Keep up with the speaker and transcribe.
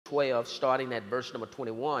12, starting at verse number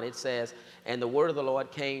 21, it says, "And the word of the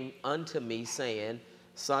Lord came unto me, saying,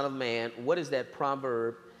 Son of man, what is that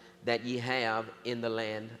proverb that ye have in the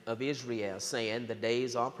land of Israel, saying, The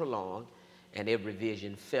days are prolonged, and every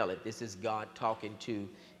vision faileth." This is God talking to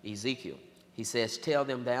Ezekiel. He says, "Tell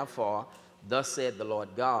them therefore, thus said the Lord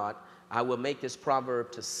God, I will make this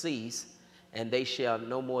proverb to cease, and they shall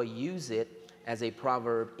no more use it as a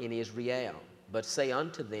proverb in Israel. But say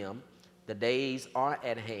unto them, The days are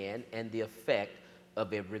at hand, and the effect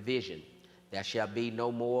of every vision. There shall be no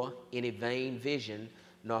more any vain vision,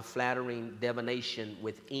 nor flattering divination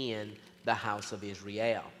within the house of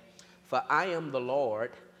Israel. For I am the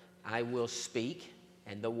Lord, I will speak,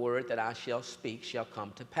 and the word that I shall speak shall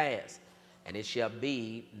come to pass, and it shall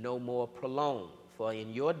be no more prolonged. For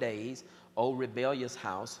in your days, O rebellious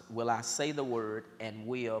house, will I say the word, and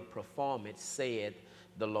will perform it, said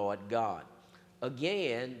the Lord God.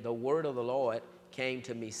 Again, the word of the Lord came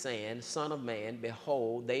to me, saying, Son of man,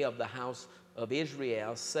 behold, they of the house of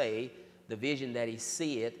Israel say, the vision that he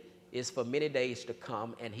seeth is for many days to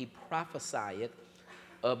come, and he prophesieth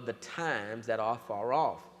of the times that are far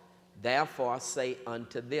off. Therefore say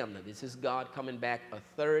unto them," now this is God coming back a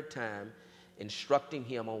third time, instructing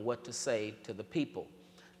him on what to say to the people.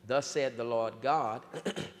 "Thus said the Lord God,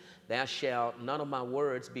 there shall none of my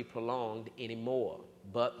words be prolonged any more,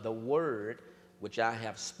 but the word which I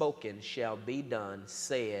have spoken shall be done,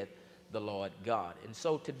 said the Lord God." And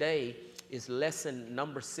so today is lesson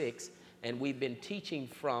number 6, and we've been teaching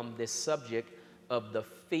from this subject of the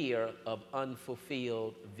fear of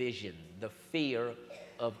unfulfilled vision, the fear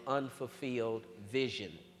of unfulfilled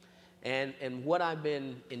vision. And what I've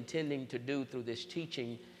been intending to do through this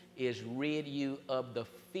teaching is rid you of the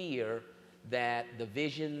fear that the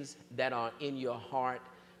visions that are in your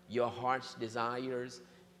heart's desires,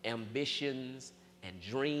 ambitions, and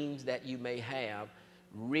dreams that you may have,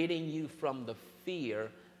 ridding you from the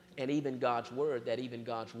fear and even God's word, that even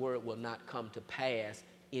God's word will not come to pass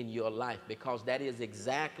in your life, because that is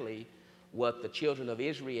exactly what the children of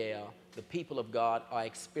Israel, the people of God, are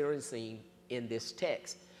experiencing in this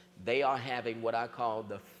text. They are having what I call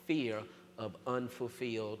the fear of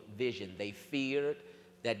unfulfilled vision. They feared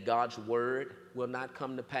that God's word will not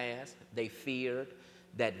come to pass. They feared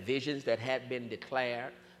that visions that had been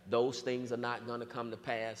declared, those things are not going to come to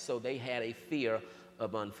pass. So they had a fear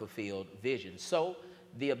of unfulfilled vision. So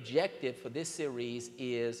the objective for this series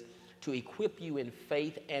is to equip you in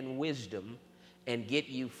faith and wisdom and get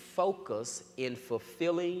you focused in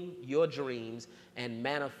fulfilling your dreams and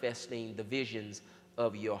manifesting the visions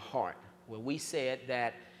of your heart. Well, we said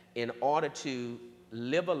that in order to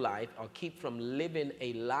live a life or keep from living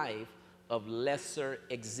a life of lesser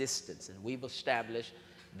existence, and we've established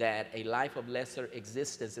that a life of lesser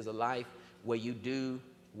existence is a life where you do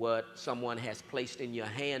what someone has placed in your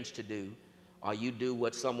hands to do, or you do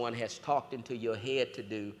what someone has talked into your head to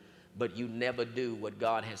do, but you never do what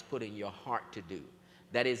God has put in your heart to do.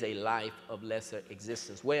 That is a life of lesser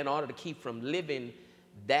existence. Where in order to keep from living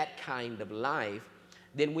that kind of life,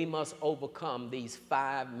 then we must overcome these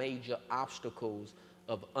 5 major obstacles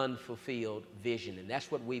of unfulfilled vision. And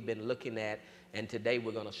that's what we've been looking at, and today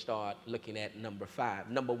we're going to start looking at number 5.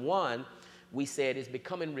 Number 1, we said, is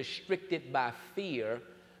becoming restricted by fear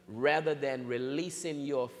rather than releasing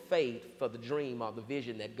your faith for the dream or the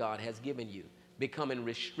vision that God has given you. Becoming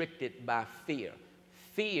restricted by fear.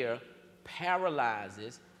 Fear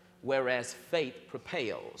paralyzes, whereas faith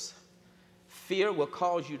propels. Fear will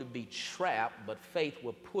cause you to be trapped, but faith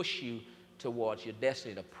will push you towards your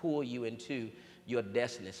destiny, to pull you into your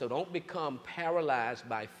destiny. So don't become paralyzed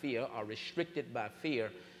by fear or restricted by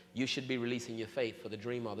fear. You should be releasing your faith for the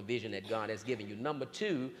dream or the vision that God has given you. Number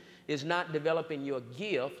 2 is not developing your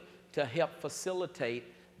gift to help facilitate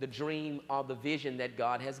the dream or the vision that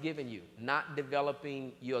God has given you. Not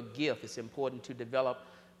developing your gift. It's important to develop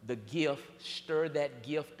the gift, stir that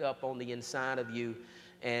gift up on the inside of you,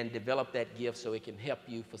 and develop that gift so it can help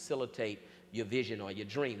you facilitate your vision or your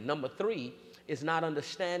dream. Number 3 is not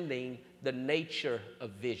understanding the nature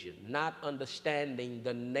of vision, not understanding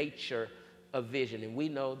the nature of vision. And we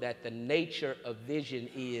know that the nature of vision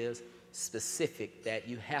is specific, that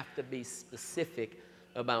you have to be specific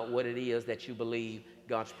about what it is that you believe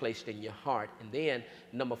God's placed in your heart. And then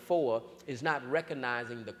number 4 is not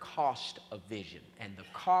recognizing the cost of vision. And the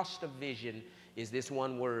cost of vision is this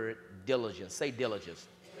one word, diligence. Say diligence.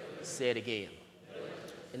 Say it again.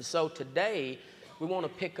 And so today we want to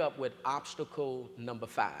pick up with obstacle number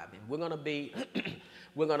 5. And we're going to be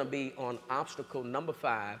we're going to be on obstacle number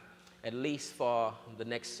 5 at least for the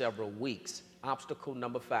next several weeks. Obstacle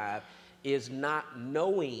number 5 is not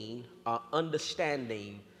knowing or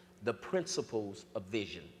understanding the principles of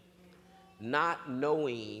vision. not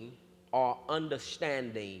knowing or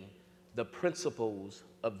understanding the principles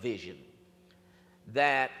of vision.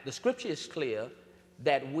 That the scripture is clear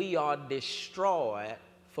that we are destroyed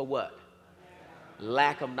for what?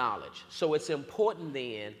 Lack of knowledge. So it's important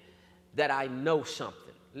then that I know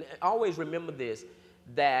something. Always remember this,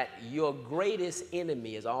 that your greatest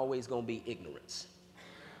enemy is always going to be ignorance.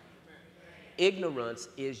 Ignorance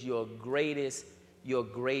is your greatest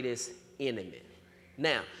enemy.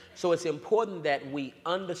 Now, so it's important that we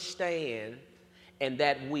understand and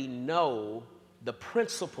that we know the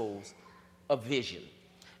principles of vision.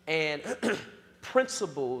 And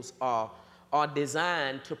principles are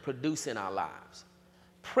designed to produce in our lives.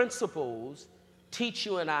 Principles teach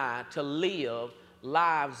you and I to live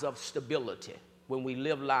lives of stability when we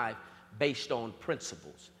live life based on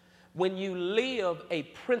principles. When you live a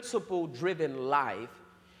principle-driven life,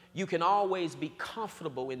 you can always be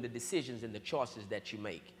comfortable in the decisions and the choices that you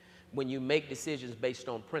make. When you make decisions based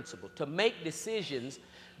on principle. To make decisions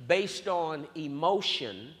based on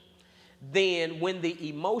emotion, then when the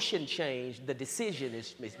emotion changes, the decision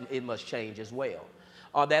it must change as well.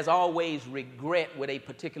 There's always regret with a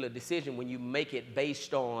particular decision when you make it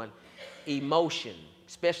based on emotion,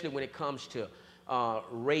 especially when it comes to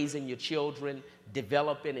raising your children,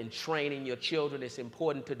 developing and training your children. It's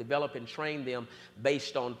important to develop and train them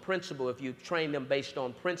based on principle. If you train them based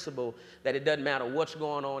on principle, that it doesn't matter what's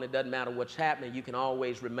going on, it doesn't matter what's happening, you can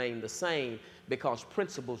always remain the same because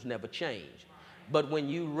principles never change. But when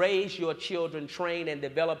you raise your children, train and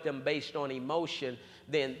develop them based on emotion,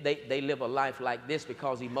 then they live a life like this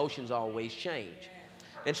because emotions always change.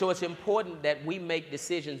 And so it's important that we make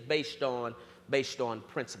decisions based on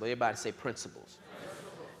principle. Everybody say principles.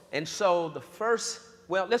 And so the first,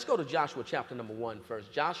 well, let's go to Joshua chapter number 1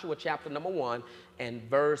 first. Joshua chapter number 1 and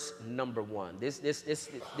verse number 1.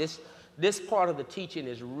 This part of the teaching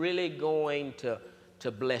is really going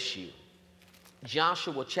to bless you.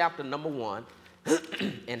 Joshua chapter number 1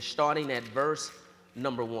 and starting at verse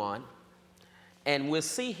number 1. And we'll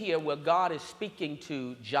see here where God is speaking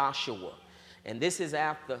to Joshua. And this is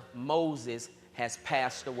after Moses has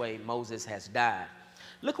passed away. Moses has died.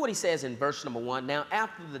 Look what he says in verse number 1. Now,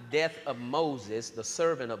 after the death of Moses, the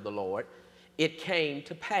servant of the Lord, it came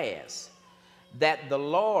to pass that the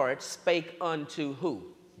Lord spake unto who?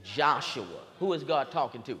 Joshua. Who is God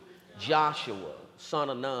talking to? Joshua, son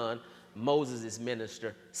of Nun, Moses'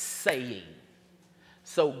 minister, saying.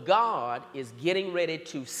 So God is getting ready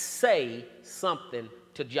to say something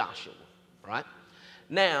to Joshua, right?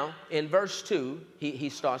 Now, in verse 2, he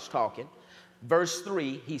starts talking. Verse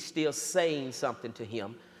 3, he's still saying something to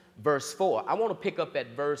him. Verse 4, I want to pick up at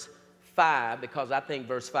verse 5 because I think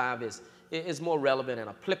verse 5 is more relevant and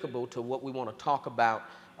applicable to what we want to talk about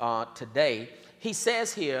today. He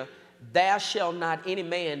says here, there shall not any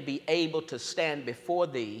man be able to stand before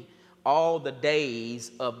thee all the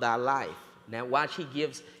days of thy life. Now watch,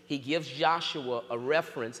 he gives Joshua a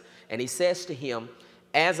reference, and he says to him,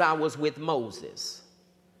 as I was with Moses,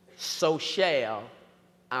 so shall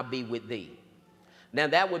I be with thee. Now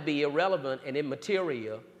that would be irrelevant and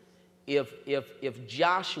immaterial if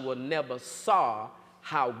Joshua never saw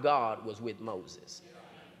how God was with Moses,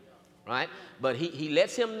 right? But he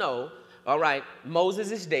lets him know, all right,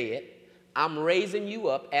 Moses is dead. I'm raising you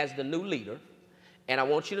up as the new leader, and I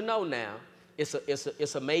want you to know now,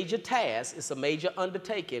 it's a major task, it's a major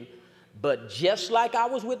undertaking, but just like I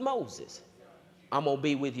was with Moses, I'm going to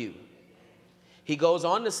be with you. He goes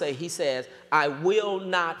on to say, he says, I will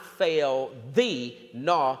not fail thee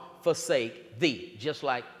nor forsake thee, just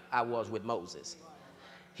like I was with Moses.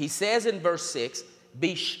 He says in verse 6,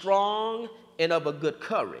 be strong and of a good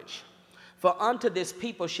courage, for unto this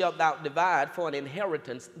people shalt thou divide for an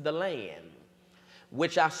inheritance the land,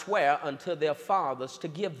 which I swear unto their fathers to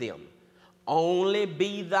give them. Only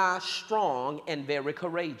be thou strong and very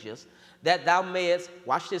courageous, that thou mayest,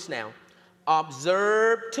 watch this now,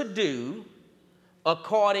 observe to do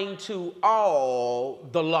according to all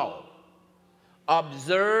the law.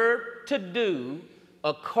 Observe to do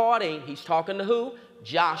according, he's talking to who?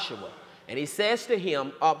 Joshua. And he says to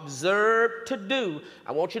him, observe to do.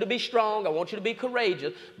 I want you to be strong. I want you to be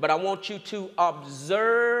courageous. But I want you to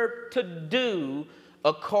observe to do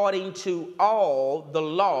according to all the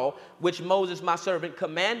law which Moses my servant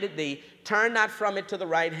commanded thee. Turn not from it to the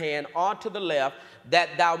right hand or to the left, that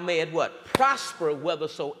thou mayest what? Prosper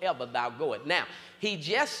whithersoever thou goest. Now, he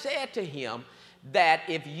just said to him that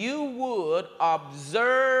if you would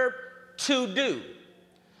observe to do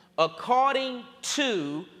according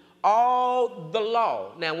to all the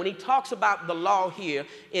law. Now, when he talks about the law here,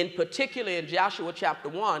 in particular in Joshua chapter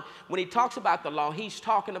 1, when he talks about the law, he's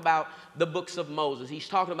talking about the books of Moses. He's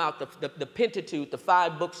talking about the Pentateuch, the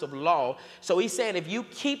 5 books of law. So he's saying if you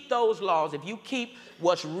keep those laws, if you keep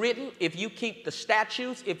what's written, if you keep the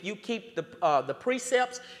statutes, if you keep the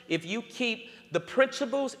precepts, if you keep the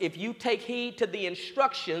principles, if you take heed to the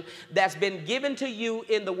instruction that's been given to you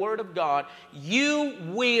in the Word of God, you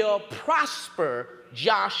will prosper,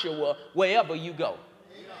 Joshua, wherever you go.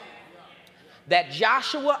 That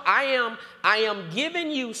Joshua, I am giving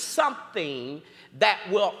you something that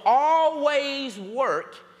will always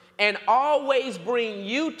work and always bring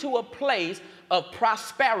you to a place of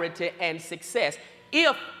prosperity and success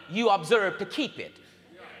if you observe to keep it.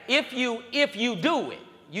 If you do it.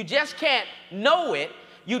 You just can't know it.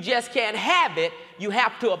 You just can't have it. You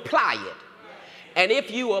have to apply it. And if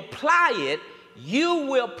you apply it, you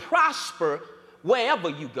will prosper wherever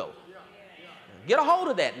you go. Get a hold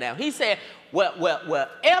of that now. He said,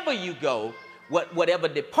 wherever you go, whatever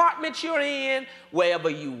department you're in, wherever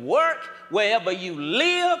you work, wherever you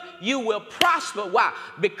live, you will prosper. Why?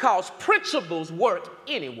 Because principles work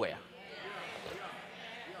anywhere.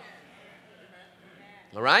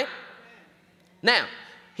 All right? Now,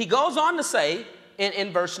 he goes on to say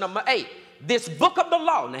in verse number 8, this book of the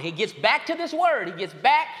law. Now, he gets back to this word. He gets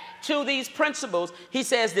back to these principles. He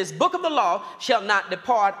says, this book of the law shall not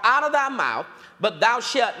depart out of thy mouth, but thou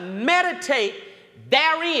shalt meditate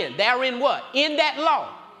therein. Therein what? In that law.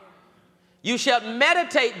 You shalt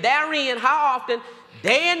meditate therein, how often?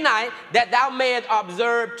 Day and night, that thou mayest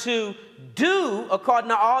observe to do according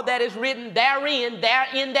to all that is written therein, there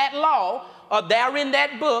in that law, or there in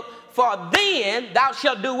that book. For then thou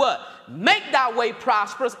shalt do what? Make thy way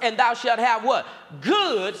prosperous, and thou shalt have what?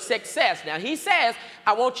 Good success. Now he says,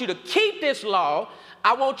 I want you to keep this law.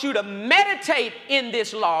 I want you to meditate in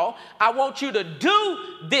this law. I want you to do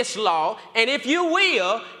this law. And if you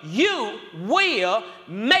will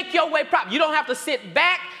make your way prosperous. You don't have to sit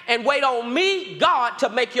back and wait on me, God, to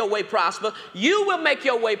make your way prosperous. You will make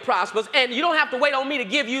your way prosperous. And you don't have to wait on me to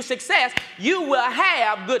give you success. You will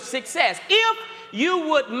have good success. If you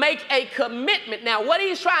would make a commitment. Now, what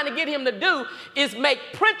he's trying to get him to do is make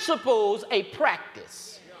principles a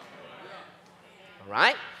practice. All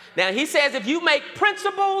right? Now, he says if you make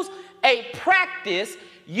principles a practice,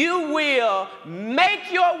 you will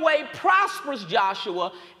make your way prosperous,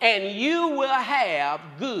 Joshua, and you will have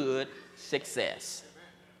good success.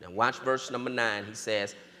 Now, watch verse number 9. He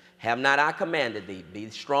says, have not I commanded thee, be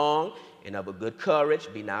strong and of a good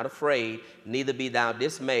courage, be not afraid, neither be thou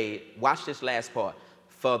dismayed. Watch this last part.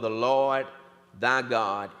 For the Lord thy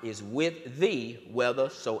God is with thee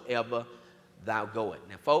whithersoever thou goest.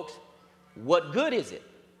 Now, folks, what good is it?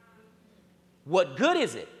 What good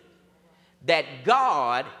is it that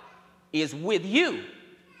God is with you,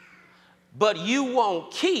 but you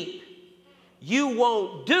won't keep, you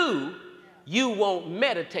won't do, you won't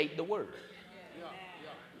meditate the word?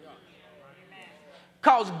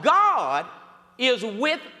 Because God is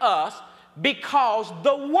with us because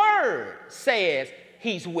the word says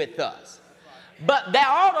he's with us. But there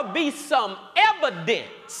ought to be some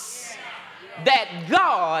evidence that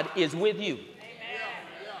God is with you.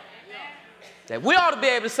 That we ought to be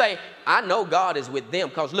able to say, I know God is with them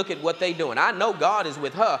because look at what they're doing. I know God is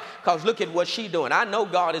with her because look at what she's doing. I know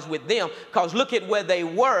God is with them because look at where they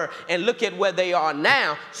were and look at where they are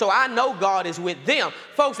now. So I know God is with them.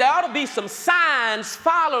 Folks, there ought to be some signs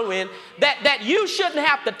following that you shouldn't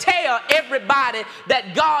have to tell everybody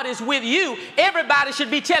that God is with you. Everybody should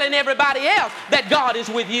be telling everybody else that God is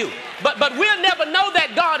with you. But we'll never know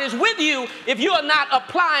that God is with you if you are not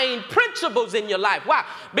applying principles in your life. Why?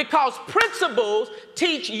 Because principles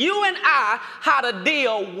teach you and I how to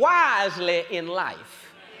deal wisely in life.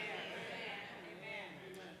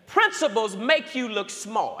 Principles make you look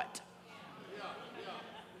smart.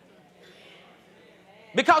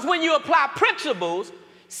 Because when you apply principles,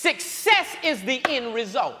 success is the end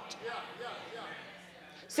result.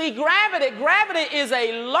 See, gravity is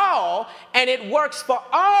a law, and it works for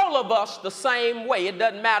all of us the same way. It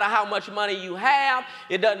doesn't matter how much money you have.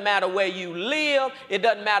 It doesn't matter where you live. It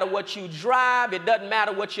doesn't matter what you drive. It doesn't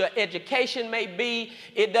matter what your education may be.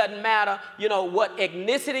 It doesn't matter, what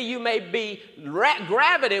ethnicity you may be.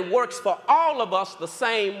 Gravity works for all of us the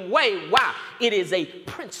same way. Why? It is a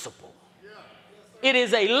principle. It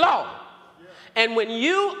is a law. And when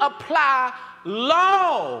you apply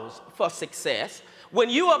laws for success, when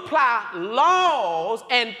you apply laws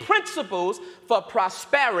and principles for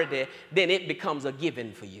prosperity, then it becomes a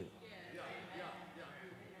given for you.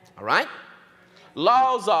 All right?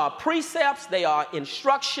 Laws are precepts, they are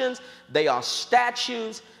instructions, they are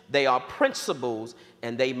statutes, They are principles,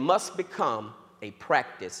 and they must become a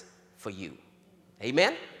practice for you.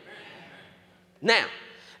 Amen? Now,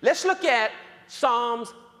 let's look at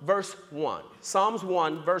Psalms verse 1. Psalms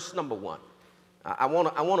 1, verse number 1. I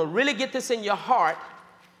want to really get this in your heart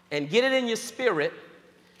and get it in your spirit,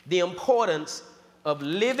 the importance of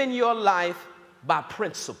living your life by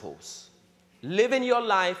principles. Living your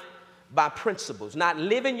life by principles. Not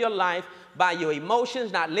living your life by your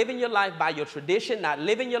emotions, not living your life by your tradition, not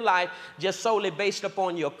living your life just solely based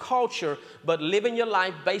upon your culture, but living your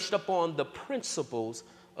life based upon the principles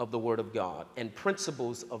of the Word of God and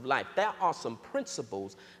principles of life. There are some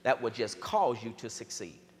principles that will just cause you to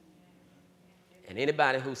succeed. And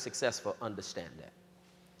anybody who's successful understand that.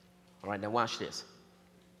 All right, now watch this.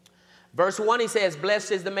 Verse 1, he says,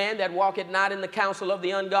 "Blessed is the man that walketh not in the counsel of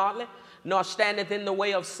the ungodly, nor standeth in the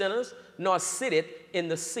way of sinners, nor sitteth in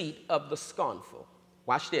the seat of the scornful."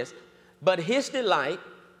 Watch this. "But his delight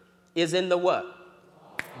is in the" what?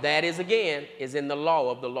 That is, again, is in the law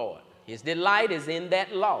of the Lord. His delight is in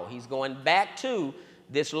that law. He's going back to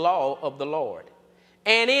this law of the Lord.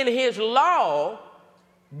 "And in his law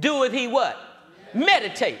doeth he" what?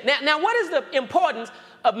 Meditate. Now what is the importance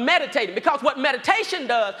of meditating? Because what meditation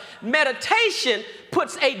does, meditation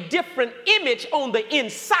puts a different image on the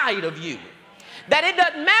inside of you. That it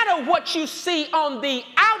doesn't matter what you see on the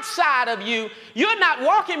outside of you. You're not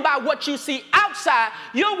walking by what you see outside.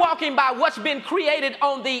 You're walking by what's been created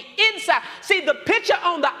on the inside. See, the picture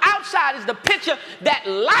on the outside is the picture that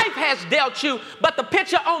life has dealt you, but the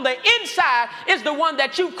picture on the inside is the one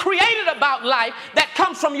that you created about life that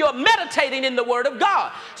comes from your meditating in the Word of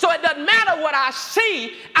God. So it doesn't matter what I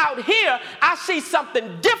see out here. I see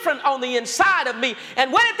something different on the inside of me.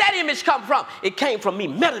 And where did that image come from? It came from me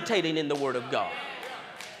meditating in the Word of God.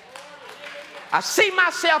 I see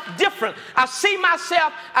myself different. I see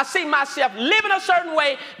myself living a certain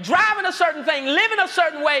way, driving a certain thing, living a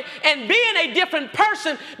certain way, and being a different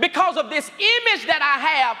person because of this image that I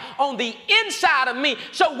have on the inside of me.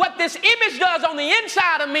 So what this image does on the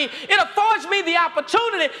inside of me, it affords me the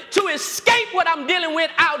opportunity to escape what I'm dealing with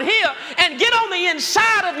out here and get on the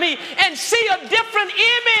inside of me and see a different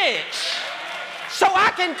image. So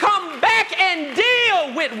I can come back and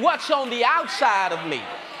deal with what's on the outside of me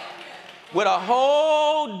with a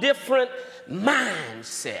whole different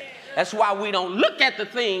mindset. That's why we don't look at the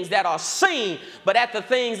things that are seen, but at the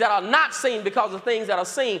things that are not seen, because the things that are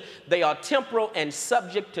seen, they are temporal and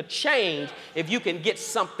subject to change if you can get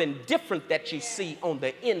something different that you see on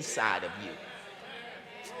the inside of you.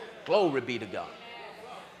 Glory be to God.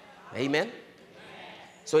 Amen.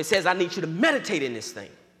 So he says, I need you to meditate in this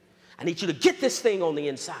thing. I need you to get this thing on the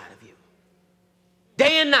inside of you.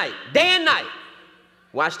 Day and night, day and night.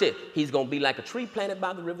 Watch this. He's going to be like a tree planted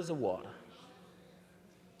by the rivers of water.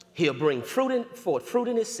 He'll bring forth fruit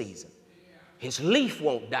in his season. His leaf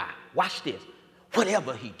won't die. Watch this.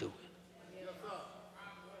 Whatever he do it.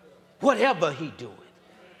 Whatever he do it.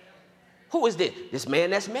 Who is this? This man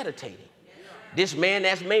that's meditating. This man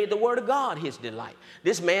that's made the Word of God his delight.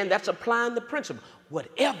 This man that's applying the principle.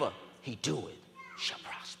 Whatever he do it shall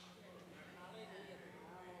prosper.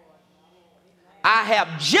 I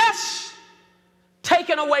have just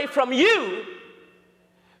taken away from you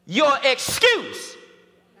your excuse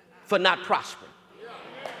for not prospering.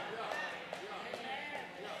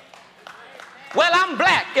 Well, I'm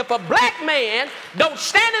black. If a black man don't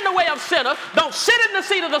stand in the way of sinners, don't sit in the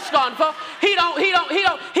seat of the scornful, he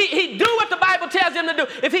do what the Bible tells him to do.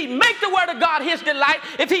 If he make the Word of God his delight,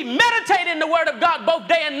 if he meditate in the Word of God both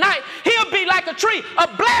day and night, he'll be like a tree. A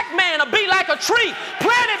black man will be like a tree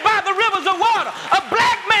planted by the rivers of water. A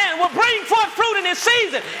black man will bring forth fruit in his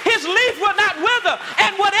season. His leaf will not wither,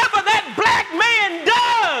 and whatever that black man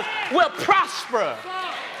does will prosper.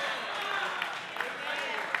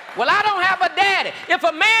 Well, I don't have a daddy. If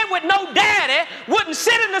a man with no daddy wouldn't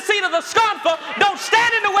sit in the seat of the scornful, don't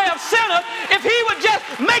stand in the way of sinners, if he would just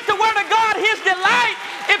make the Word of God his delight,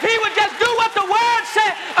 if he would just do what the Word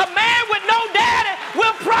said, a man with no daddy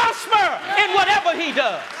will prosper in whatever he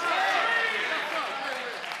does.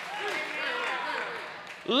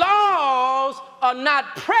 Laws are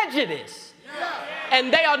not prejudice,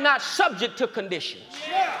 and they are not subject to conditions.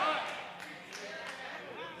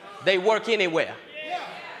 They work anywhere.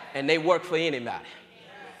 And they work for anybody.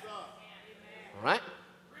 All right?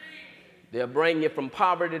 They'll bring you from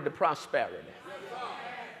poverty to prosperity.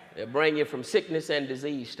 They'll bring you from sickness and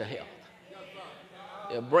disease to health.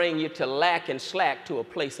 They'll bring you to lack and slack to a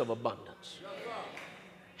place of abundance.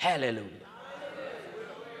 Hallelujah.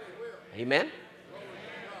 Amen?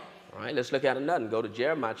 All right, let's look at another and go to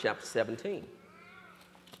Jeremiah chapter 17.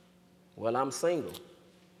 Well, I'm single.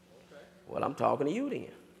 Well, I'm talking to you then.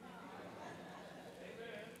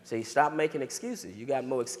 See, stop making excuses. You got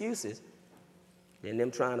more excuses than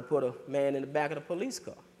them trying to put a man in the back of the police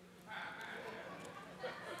car.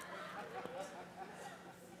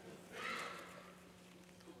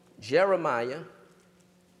 Jeremiah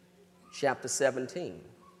chapter 17.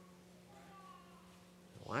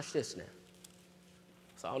 Watch this now.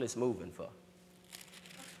 That's all it's moving for.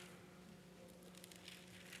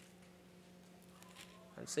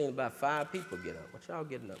 I've seen about 5 people get up. What y'all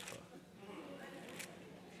getting up for?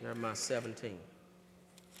 Jeremiah 17.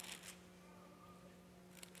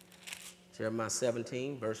 Jeremiah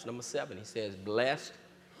 17, verse number 7. He says, blessed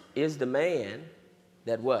is the man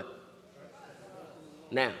that what?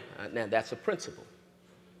 Now that's a principle.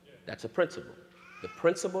 That's a principle. The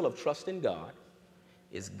principle of trusting God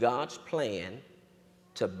is God's plan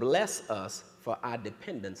to bless us for our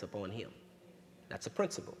dependence upon him. That's a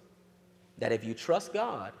principle. That if you trust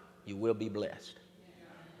God, you will be blessed.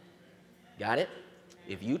 Got it?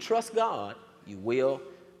 If you trust God, you will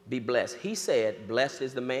be blessed. He said, blessed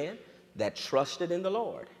is the man that trusted in the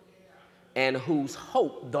Lord and whose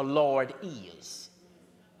hope the Lord is.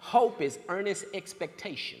 Hope is earnest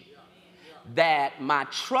expectation that my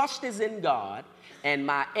trust is in God and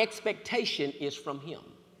my expectation is from him.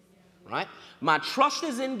 Right? My trust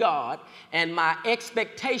is in God and my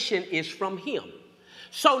expectation is from him.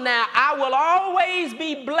 So now I will always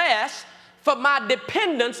be blessed for my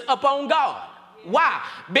dependence upon God. Why?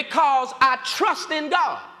 Because I trust in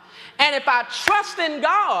God. And if I trust in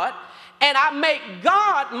God and I make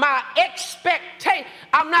God my expectation,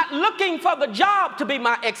 I'm not looking for the job to be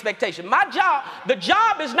my expectation. The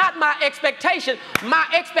job is not my expectation. My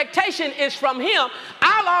expectation is from him.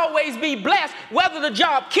 I'll always be blessed. Whether the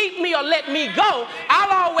job keep me or let me go,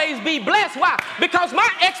 I'll always be blessed. Why? Because my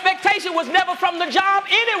expectation was never from the job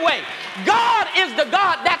anyway. God is the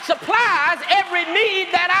God that supplies every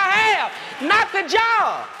need that I have, not the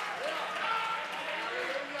job.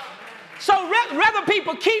 So whether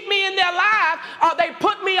people keep me in their life or they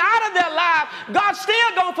put me out of their life, God's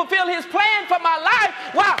still going to fulfill his plan for my life.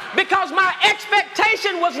 Why? Because my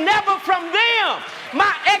expectation was never from them.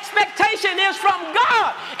 My expectation is from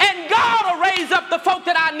God. And God will raise up the folk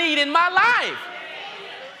that I need in my life.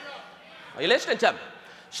 Are you listening to me?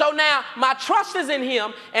 So now my trust is in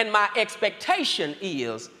him and my expectation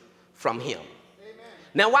is from him. Amen.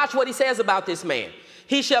 Now watch what he says about this man.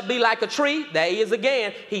 He shall be like a tree, there he is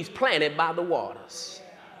again, he's planted by the waters,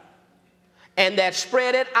 and that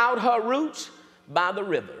spreadeth out her roots by the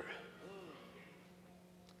river.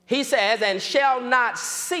 He says, and shall not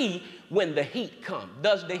see when the heat come.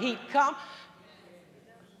 Does the heat come?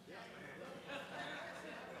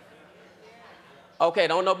 Okay,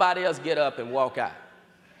 don't nobody else get up and walk out.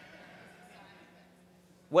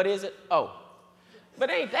 What is it? Oh, but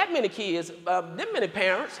ain't that many kids, them many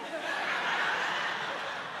parents.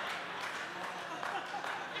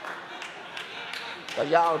 So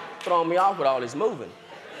y'all throwing me off with all this moving.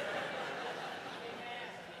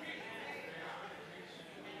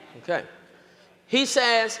 Okay. He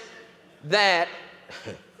says that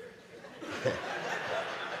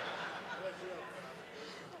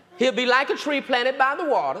he'll be like a tree planted by the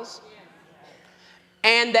waters,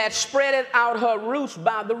 and that spreadeth out her roots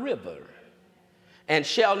by the river, and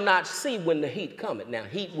shall not see when the heat cometh. Now,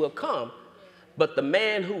 heat will come, but the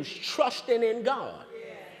man who's trusting in God,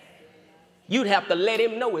 you'd have to let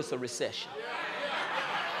him know it's a recession.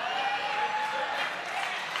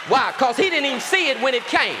 Why? Because he didn't even see it when it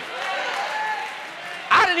came.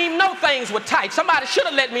 I didn't even know things were tight. Somebody should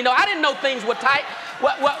have let me know. I didn't know things were tight.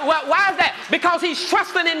 Why is that? Because he's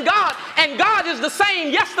trusting in God, and God is the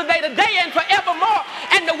same yesterday, today, and forevermore.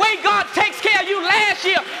 And the way God takes care of you last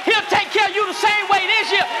year, he'll take care of you the same way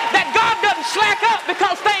this year. That God doesn't slack up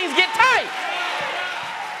because things get tight.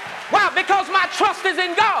 Why? Because my trust is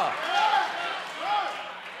in God.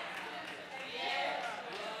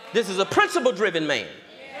 This is a principle-driven man.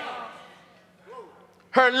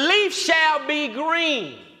 Her leaf shall be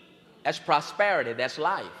green. That's prosperity. That's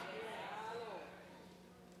life.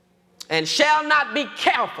 And shall not be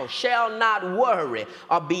careful, shall not worry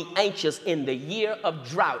or be anxious in the year of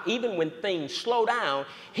drought. Even when things slow down,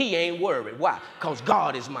 he ain't worried. Why? Because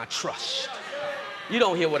God is my trust. You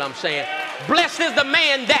don't hear what I'm saying. Blessed is the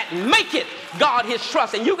man that maketh God his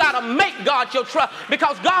trust. And you got to make God your trust,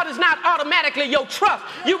 because God is not automatically your trust.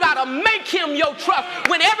 You got to make him your trust.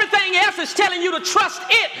 When everything else is telling you to trust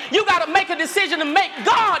it, you got to make a decision to make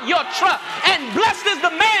God your trust. And blessed is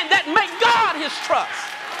the man that make God his trust.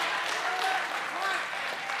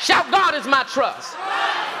 Shout, God is my trust.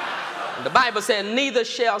 And the Bible said, neither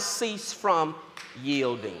shall cease from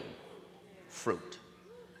yielding fruit.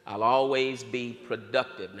 I'll always be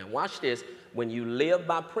productive. Now watch this. when you live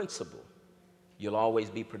by principle, you'll always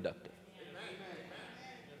be productive.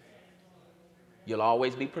 You'll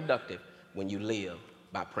always be productive when you live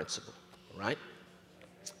by principle, right?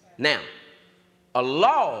 Now, a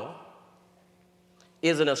law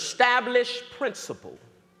is an established principle,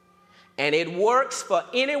 and it works for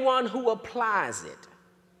anyone who applies it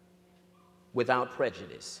without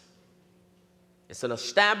prejudice. It's an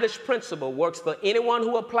established principle, works for anyone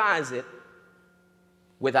who applies it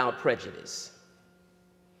without prejudice.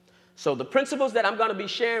 So the principles that I'm going to be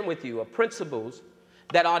sharing with you are principles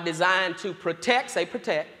that are designed to protect, say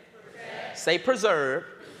protect, say preserve,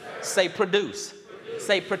 say produce.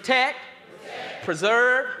 Say protect,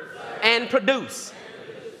 preserve, and produce.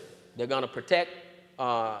 They're going to protect,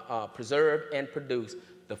 preserve, and produce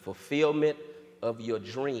the fulfillment of your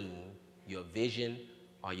dream, your vision,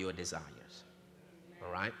 or your desires.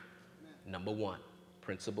 All right? Number one,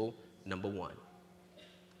 principle number one.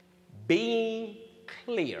 Being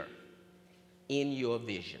clear in your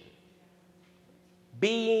vision.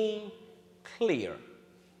 Being clear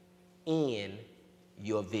in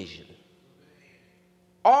your vision.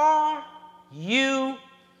 Are you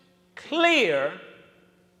clear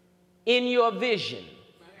in your vision?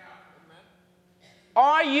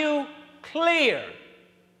 Are you clear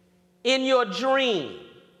in your dream?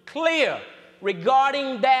 Clear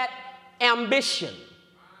regarding that ambition?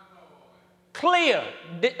 Clear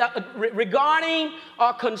regarding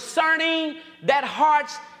or concerning that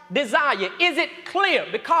heart's desire? Is it clear?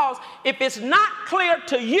 Because if it's not clear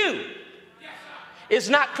to you, it's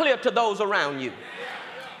not clear to those around you.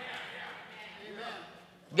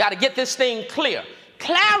 You got to get this thing clear.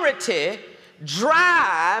 Clarity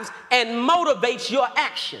drives and motivates your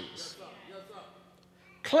actions.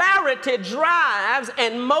 Clarity drives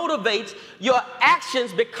and motivates your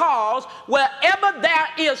actions because wherever there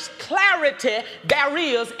is clarity, there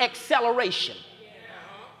is acceleration.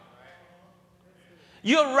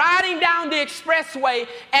 You're riding down the expressway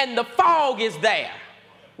and the fog is there.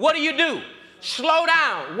 What do? Slow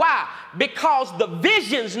down. Why? Because the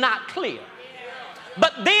vision's not clear.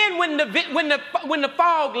 But then when the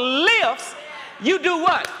fog lifts, you do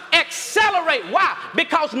what? Accelerate. Why?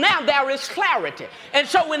 Because now there is clarity. And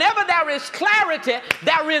so whenever there is clarity,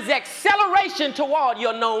 there is acceleration toward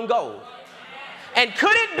your known goal. And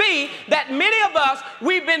could it be that many of us,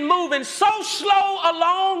 we've been moving so slow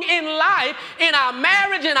along in life, in our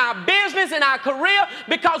marriage, in our business, in our career,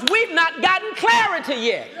 because we've not gotten clarity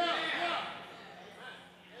yet?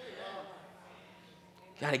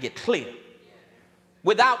 Got to get clear.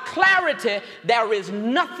 Without clarity, there is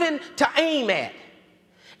nothing to aim at.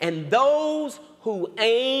 And those who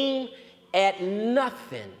aim at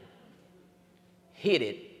nothing hit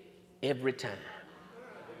it every time.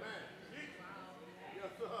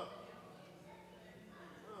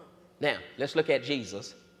 Now, let's look at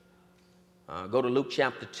Jesus. Go to Luke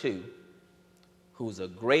chapter 2, who's a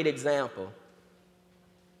great example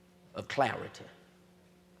of clarity.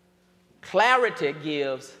 Clarity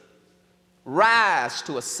gives rise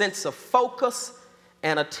to a sense of focus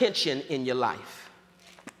and attention in your life.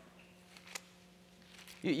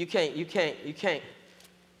 You can't,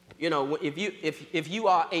 you know, if you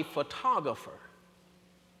are a photographer,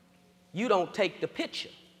 you don't take the picture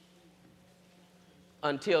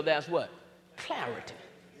until there's what? Clarity.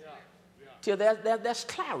 Till there's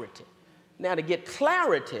clarity. Now to get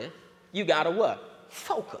clarity, you gotta what?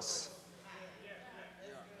 Focus.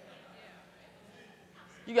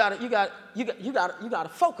 You gotta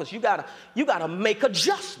focus. You gotta make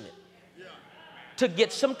adjustment to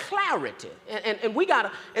get some clarity. And we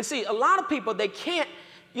gotta, and see, a lot of people, they can't,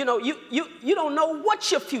 you know, you don't know what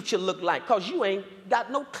your future look like because you ain't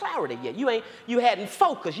got no clarity yet. You hadn't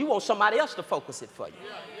focused. You want somebody else to focus it for you.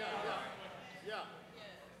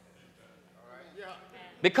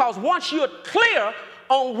 Because once you're clear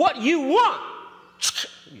on what you want,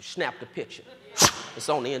 you snap the picture. It's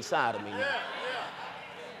on the inside of me now.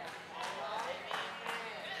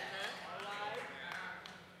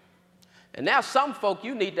 And now some folk,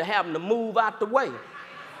 you need to have them to move out the way.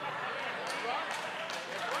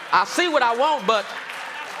 I see what I want,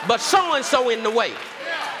 but so-and-so in the way.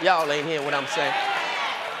 Y'all ain't hearing what I'm saying.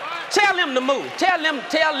 Tell them to move. Tell them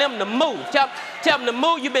to move. Tell them to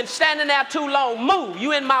move. You've been standing there too long. Move.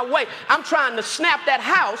 You in my way. I'm trying to snap that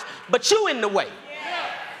house, but you in the way.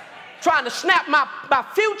 Trying to snap my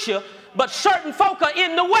future, but certain folk are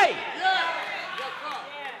in the way.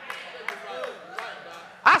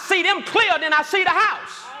 I see them clear, then I see the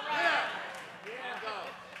house.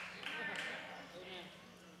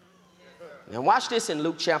 Now watch this in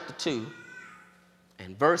Luke chapter 2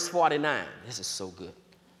 and verse 49. This is so good.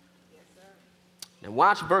 Now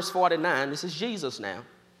watch verse 49. This is Jesus now.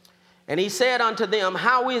 And he said unto them,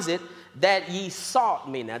 how is it that ye sought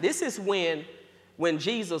me? Now this is when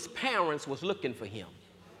Jesus' parents was looking for him.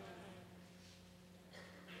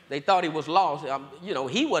 They thought he was lost.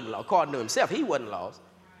 He wasn't lost. According to himself, he wasn't lost.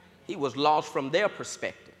 He was lost from their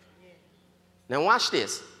perspective. Now watch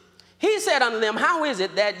this. He said unto them, how is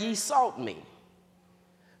it that ye sought me?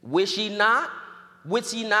 Wist ye not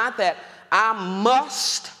that I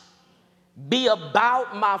must be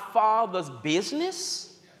about my Father's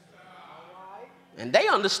business? And they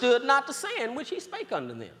understood not the saying which he spake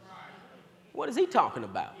unto them. What is he talking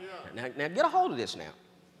about? Now get a hold of this now.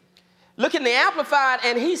 Look in the Amplified,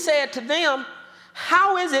 and he said to them,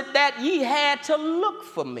 how is it that ye had to look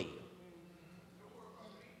for me?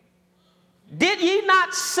 Did ye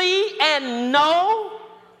not see and know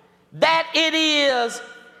that it is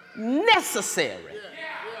necessary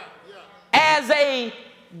as a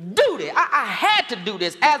duty? I had to do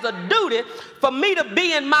this as a duty for me to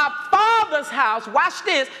be in my Father's house, watch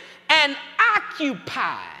this, and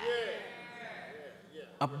occupied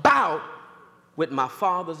about with my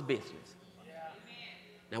Father's business.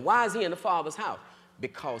 Now, why is he in the Father's house?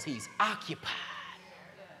 Because he's occupied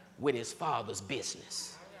with his Father's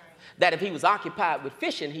business. That if he was occupied with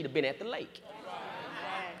fishing, he'd have been at the lake.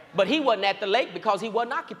 But he wasn't at the lake because he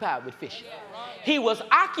wasn't occupied with fishing. He was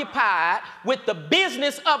occupied with the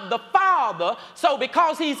business of the Father. So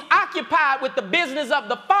because he's occupied with the business of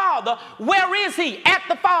the Father, where is he? At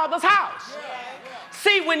the Father's house.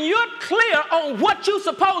 See, when you're clear on what you're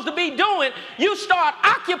supposed to be doing, you start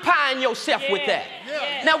occupying yourself with that.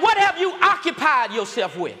 Now, what have you occupied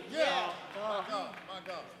yourself with?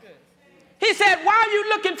 He said, why are you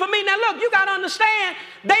looking for me? Now, look, you got to understand,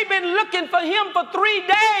 they've been looking for him for 3 days.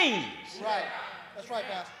 Right. That's right,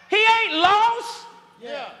 Pastor. He ain't lost.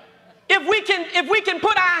 Yeah. If we can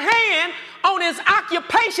put our hand on his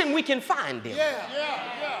occupation, we can find him.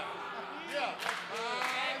 Yeah.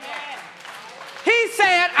 He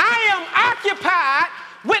said, I am occupied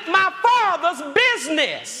with my Father's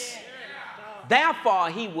business. Therefore,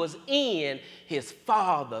 he was in his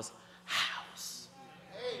Father's house.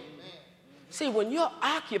 Amen. See, when you're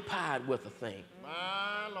occupied with a thing,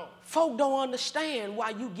 folk don't understand why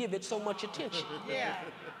you give it so much attention.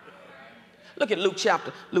 Look at Luke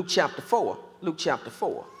chapter 4. Luke chapter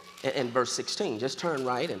 4 and verse 16. Just turn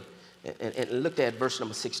right and look at verse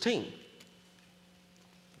number 16.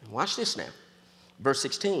 Watch this now. Verse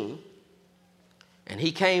 16. And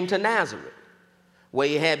he came to Nazareth, where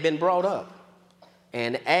he had been brought up.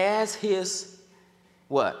 And as his,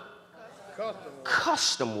 what?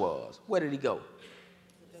 Custom was. Where did he go?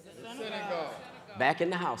 Synagogue. Back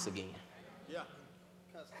in the house again. Yeah.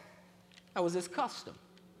 That was his custom.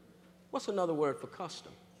 What's another word for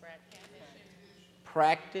custom?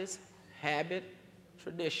 Practice, habit,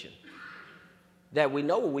 tradition. That we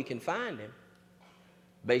know where we can find him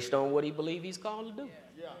based on what he believes he's called to do.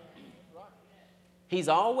 Yeah. He's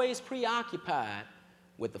always preoccupied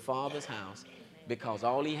with the Father's house because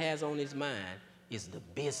all he has on his mind is the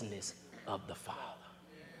business of the Father.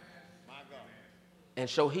 My God. And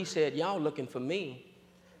so he said, y'all looking for me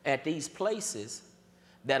at these places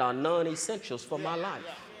that are non-essentials for my life.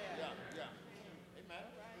 Yeah. Amen.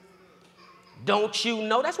 Don't you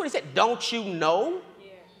know? That's what he said. Don't you know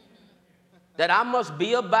that I must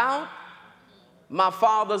be about my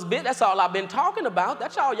Father's business? That's all I've been talking about.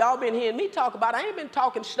 That's all y'all been hearing me talk about. I ain't been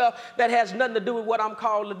talking stuff that has nothing to do with what I'm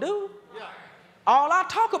called to do. Yeah. All I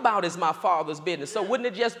talk about is my Father's business. So wouldn't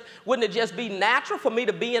it just be natural for me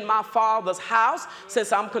to be in my Father's house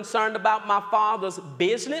since I'm concerned about my Father's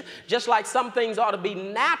business? Just like some things ought to be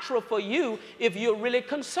natural for you if you're really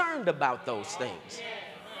concerned about those things.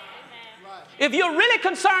 If you're really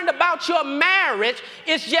concerned about your marriage,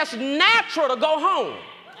 it's just natural to go home.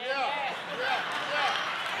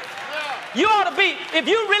 You ought to be, if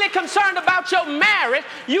you're really concerned about your marriage,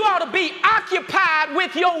 you ought to be occupied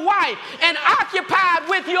with your wife and occupied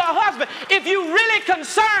with your husband if you're really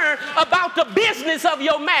concerned about the business of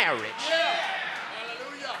your marriage.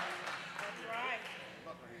 Hallelujah.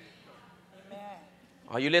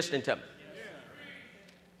 Are you listening to me?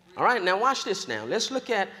 All right, now watch this now. Let's look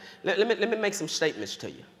at, let me make some statements to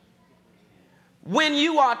you. When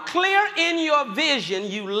you are clear in your vision,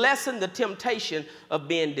 you lessen the temptation of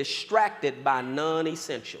being distracted by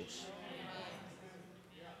non-essentials.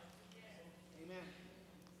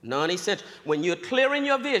 Non-essential. When you're clear in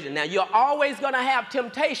your vision, now you're always going to have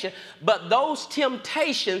temptation, but those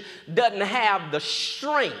temptations doesn't have the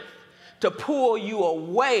strength to pull you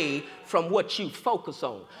away from what you focus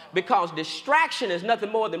on, because distraction is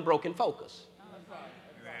nothing more than broken focus.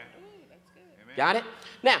 Got it?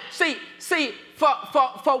 Now, see, for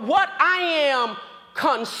what I am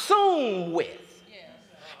consumed with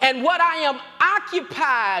and what I am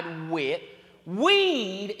occupied with,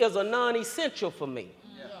 weed is a non-essential for me.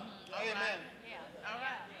 Amen.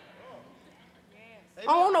 I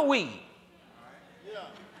don't want no weed.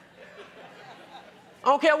 I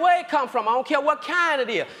don't care where it comes from. I don't care what kind it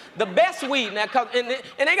is. The best weed now, and it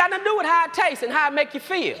ain't got nothing to do with how it tastes and how it make you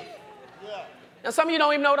feel. Now, some of you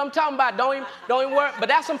don't even know what I'm talking about. Don't even worry. But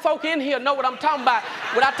there's some folk in here know what I'm talking about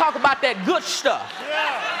when I talk about that good stuff.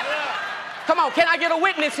 Come on, can I get a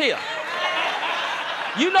witness here?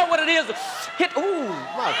 You know what it is to hit. Ooh,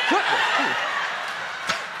 my goodness. Ooh.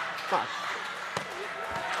 My.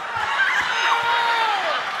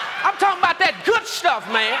 I'm talking about that good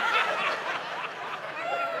stuff, man.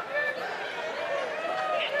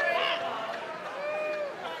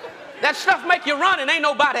 That stuff make you run and ain't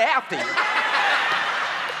nobody after you.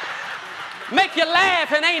 Make you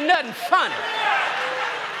laugh and ain't nothing funny.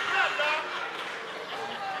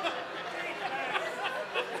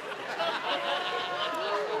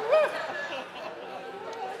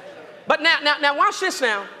 But now watch this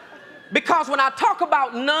now. Because when I talk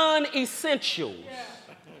about non-essentials,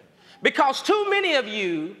 because too many of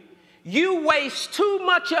you waste too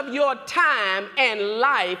much of your time and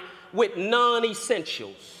life with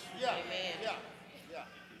non-essentials.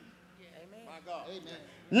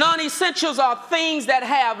 Non-essentials are things that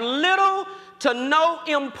have little to no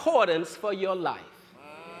importance for your life.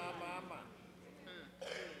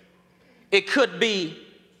 It could be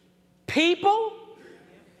people.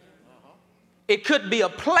 It could be a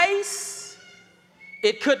place.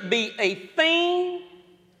 It could be a thing.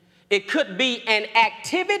 It could be an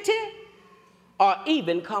activity or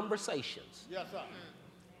even conversations. Yes, sir.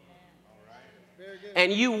 Very good.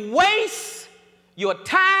 And you waste your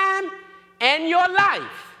time and your life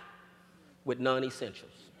with non-essentials.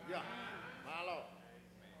 Yeah. My Lord.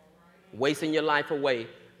 Wasting your life away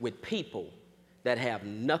with people that have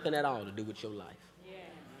nothing at all to do with your life.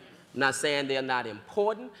 I'm not saying they're not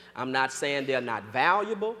important. I'm not saying they're not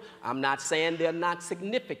valuable. I'm not saying they're not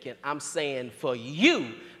significant. I'm saying for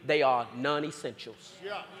you, they are non-essentials.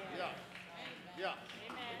 Yeah.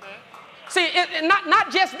 See,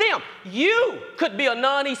 not just them. You could be a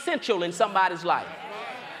non-essential in somebody's life.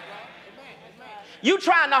 You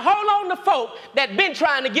trying to hold on to folk that been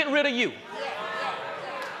trying to get rid of you.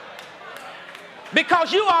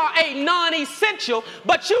 Because you are a non-essential,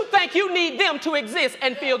 but you think you need them to exist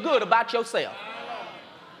and feel good about yourself.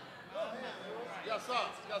 Yes, sir.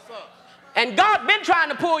 Yes, sir. And God been trying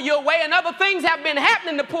to pull you away, and other things have been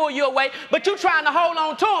happening to pull you away, but you trying to hold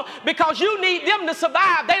on to them because you need them to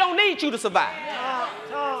survive. They don't need you to survive.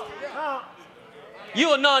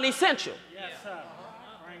 You're a non-essential. Yes, sir.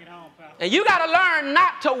 Bring it home, Pastor. And you got to learn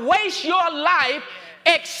not to waste your life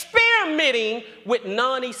experimenting with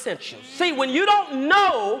non-essentials. See, when you don't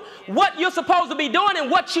know what you're supposed to be doing and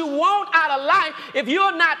what you want out of life, if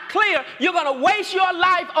you're not clear, you're going to waste your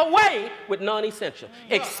life away with non-essential.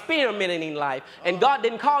 Experimenting in life. And God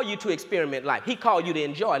didn't call you to experiment life. He called you to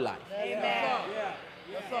enjoy life. Amen.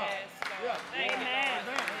 Yes, sir. Amen.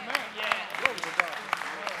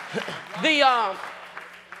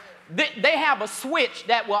 They have a switch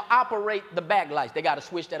that will operate the backlights. They got a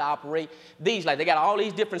switch that operate these lights. They got all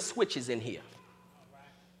these different switches in here.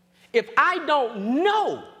 If I don't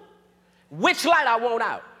know which light I want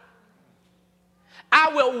out,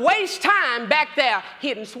 I will waste time back there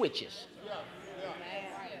hitting switches.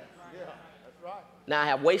 Now I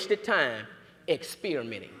have wasted time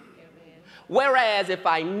experimenting. Whereas if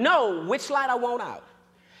I know which light I want out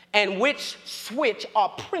and which switch or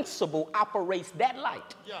principle operates that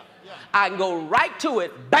light, I can go right to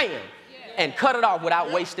it, bam, and cut it off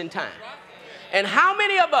without wasting time. And how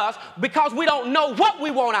many of us, because we don't know what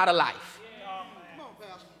we want out of life,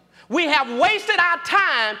 we have wasted our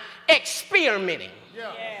time experimenting.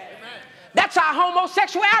 That's how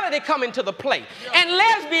homosexuality come into the play. And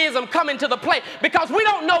lesbianism come into the play because we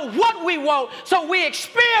don't know what we want, so we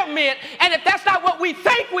experiment. And if that's not what we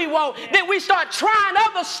think we want, then we start trying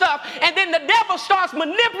other stuff, and then the devil starts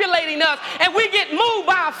manipulating us, and we get moved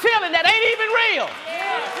by a feeling that ain't even real.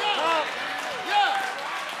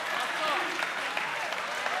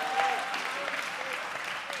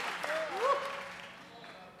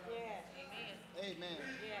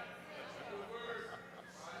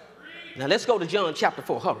 Now let's go to John chapter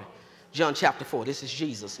 4. Hurry. John chapter 4. This is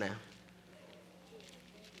Jesus now.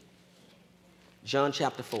 John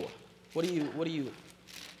chapter 4. What do you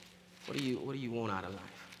want out of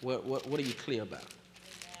life? What are you clear about?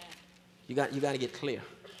 You got to get clear.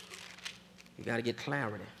 You got to get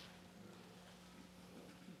clarity.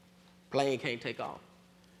 Plane can't take off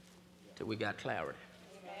till we got clarity.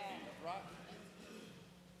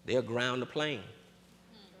 They'll ground the plane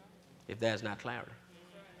if there's not clarity.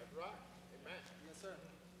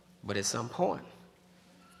 But at some point,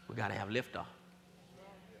 we got to have liftoff.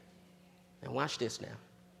 And watch this now.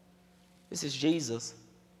 This is Jesus.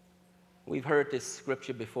 We've heard this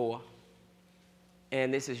scripture before.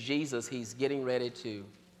 And this is Jesus. He's getting ready to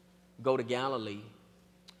go to Galilee.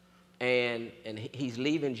 And he's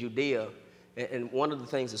leaving Judea. And one of the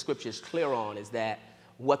things the scripture is clear on is that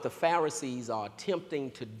what the Pharisees are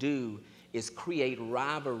attempting to do is create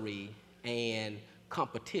rivalry and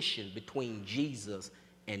competition between Jesus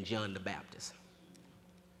and John the Baptist.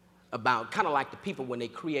 About kind of like the people when they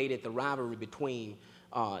created the rivalry between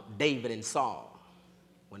David and Saul.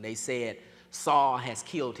 When they said Saul has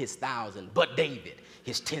killed his 1,000, but David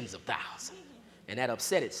his tens of thousands. And that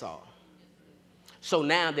upset Saul. So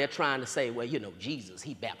now they're trying to say, well, you know, Jesus,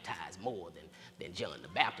 he baptized more than John the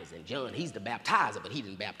Baptist. And John, he's the baptizer, but he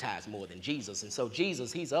didn't baptize more than Jesus. And so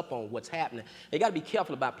Jesus, he's up on what's happening. They got to be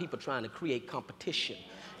careful about people trying to create competition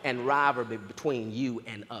and rivalry between you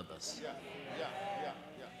and others. Amen.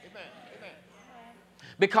 Amen.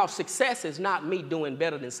 Because success is not me doing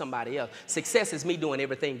better than somebody else. Success is me doing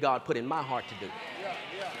everything God put in my heart to do.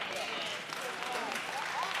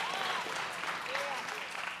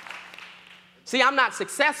 See, I'm not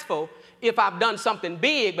successful if I've done something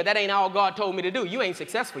big, but that ain't all God told me to do. You ain't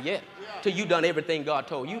successful yet till you've done everything God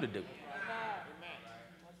told you to do.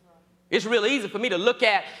 It's real easy for me to look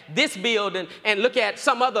at this building and look at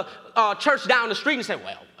some other church down the street and say,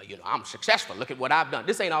 well, you know, I'm successful. Look at what I've done.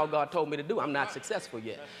 This ain't all God told me to do. I'm not successful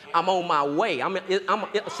yet. I'm on my way.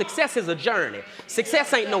 Success is a journey.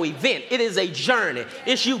 Success ain't no event. It is a journey.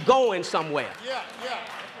 It's you going somewhere.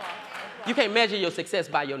 You can't measure your success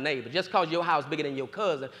by your neighbor. Just because your house bigger than your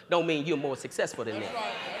cousin don't mean you're more successful than them. That's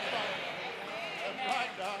right,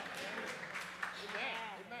 Doc.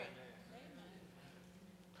 Amen.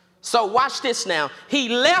 So watch this now. He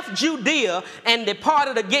left Judea and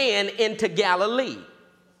departed again into Galilee.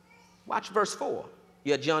 Watch verse 4.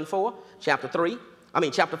 You have John 4, chapter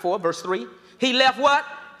 4, verse 3. He left what?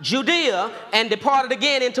 Judea and departed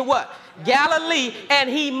again into what? Galilee, and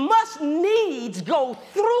he must needs go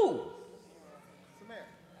through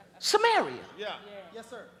Samaria. Yeah. Yes,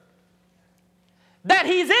 sir. That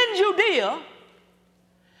he's in Judea.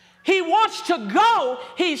 He wants to go.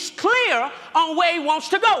 He's clear on where he wants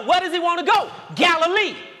to go. Where does he want to go?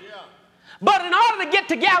 Galilee. Yeah. But in order to get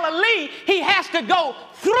to Galilee, he has to go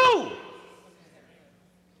through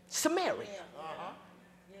Samaria.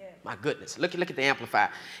 My goodness. Look at the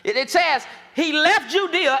Amplified. It says, he left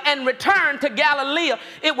Judea and returned to Galilee.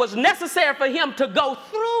 It was necessary for him to go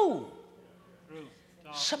through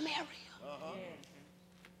Samaria.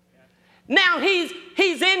 Now he's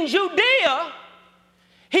in Judea.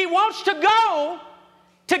 He wants to go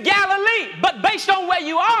to Galilee. But based on where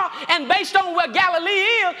you are and based on where Galilee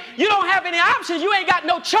is, you don't have any options. You ain't got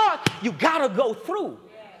no choice. You got to go through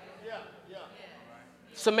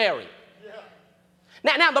Samaria.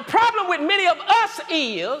 Now, the problem with many of us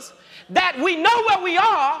is that we know where we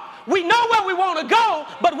are, we know where we want to go,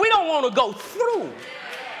 but we don't want to go through.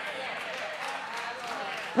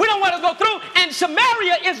 We don't want to go through. And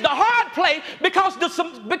Samaria is the hard place because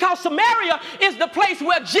Samaria is the place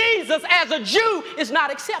where Jesus as a Jew is not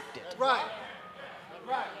accepted. That's right.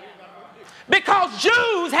 Because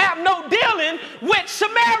Jews have no dealing with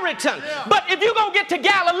Samaritans. Yeah. But if you're going to get to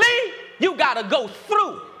Galilee, you got to go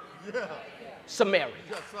through Samaria.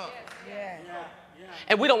 Yes, sir.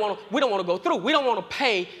 And we don't want to go through. We don't want to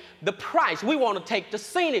pay the price. We want to take the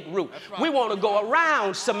scenic route. Right. We want to go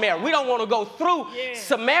around Samaria. We don't want to go through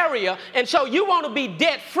Samaria. And so you want to be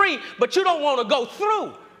debt free, but you don't want to go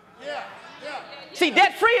through. See,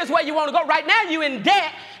 debt free is where you want to go. Right now you're in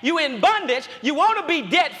debt, you're in bondage. You want to be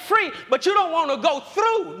debt free, but you don't want to go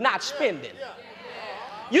through not spending.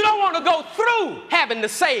 You don't want to go through having to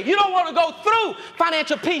save. You don't want to go through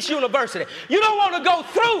Financial Peace University. You don't want to go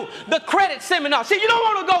through the credit seminar. See, you don't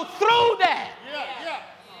want to go through that.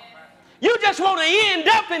 You just want to end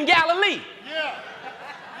up in Galilee.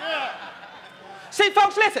 See,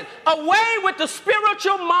 folks, listen. Away with the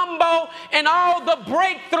spiritual mumbo and all the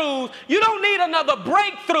breakthroughs. You don't need another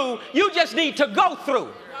breakthrough. You just need to go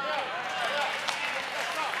through.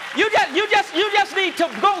 You just need to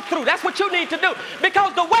go through. That's what you need to do.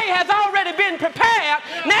 Because the way has already been prepared.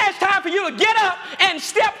 Now it's time for you to get up and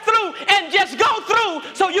step through and just go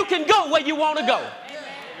through so you can go where you want to go.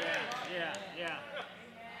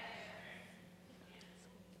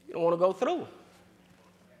 You don't want to go through.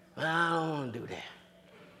 I don't want to do that.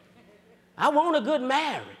 I want a good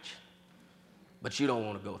marriage. But you don't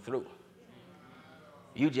want to go through.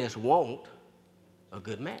 You just want a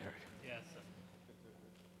good marriage. Yes, sir.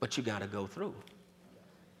 But you got to go through.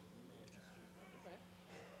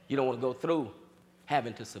 You don't want to go through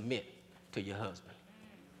having to submit to your husband.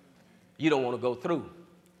 You don't want to go through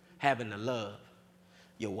having to love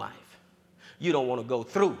your wife. You don't want to go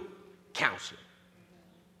through counseling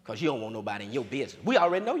because you don't want nobody in your business. We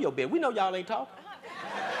already know your business. We know y'all ain't talking.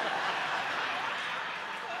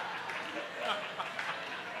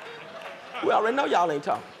 We already know y'all ain't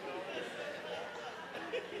talking.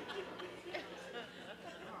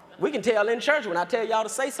 We can tell in church when I tell y'all to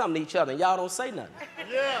say something to each other and y'all don't say nothing.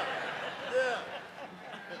 Yeah. Yeah.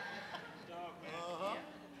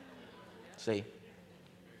 See,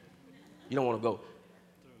 you don't want to go.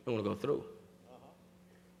 You don't want to go through.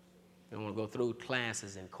 You don't want to go through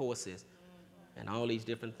classes and courses and all these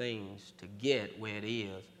different things to get where it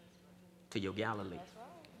is to your Galilee.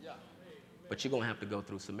 Yeah. But you're going to have to go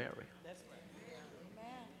through Samaria.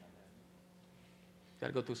 You got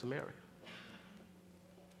to go through Samaria.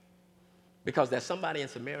 Because there's somebody in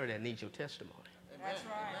Samaria that needs your testimony. That's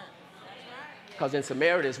right. Because in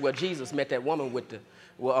Samaria is where Jesus met that woman with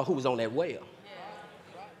who was on that well.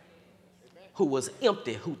 Who was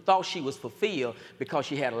empty, who thought she was fulfilled because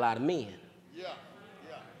she had a lot of men. Yeah.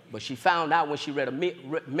 Yeah. But she found out when she met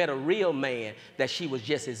a real man that she was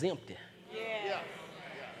just as empty. Yeah. Yeah.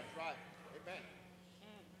 That's right.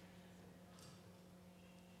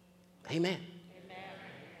 Amen. Amen.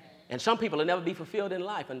 And some people will never be fulfilled in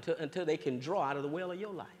life until they can draw out of the well of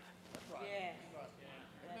your life. That's right. Yeah.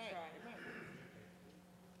 That's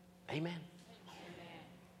right. Amen.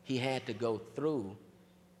 He had to go through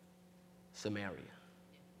Samaria.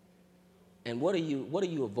 And what are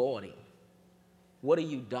you avoiding? What are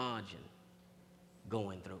you dodging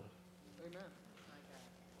going through? Amen.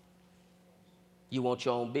 You want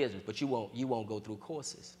your own business, but you won't go through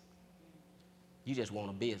courses. You just want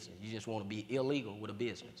a business. You just want to be illegal with a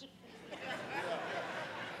business.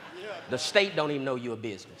 The state don't even know you're a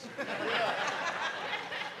business.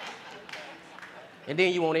 And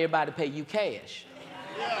then you want everybody to pay you cash.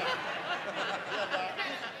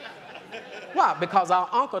 Why? Because our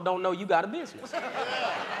uncle don't know you got a business.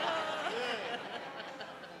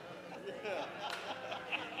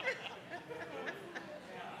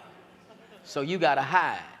 So you got to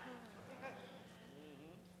hide.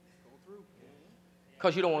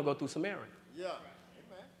 Because you don't want to go through Samaria. Yeah.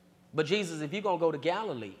 Amen. But Jesus, if you're going to go to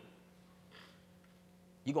Galilee,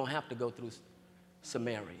 you're going to have to go through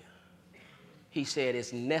Samaria. He said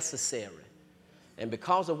it's necessary. And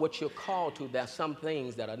because of what you're called to, there's some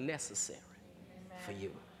things that are necessary for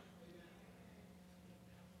you.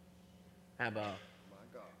 I have a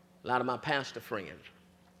lot of my pastor friends,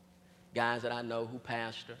 guys that I know who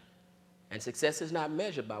pastor, and success is not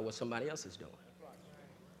measured by what somebody else is doing.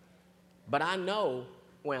 But I know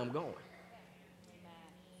where I'm going.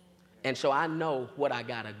 And so I know what I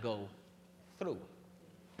got to go through.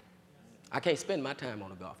 I can't spend my time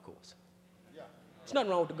on a golf course. There's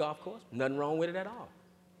nothing wrong with the golf course. Nothing wrong with it at all.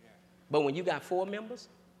 But when you got 4 members,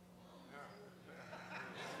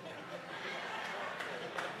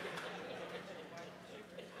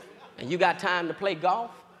 and you got time to play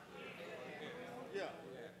golf,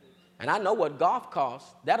 and I know what golf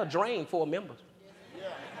costs, that'll drain 4 members.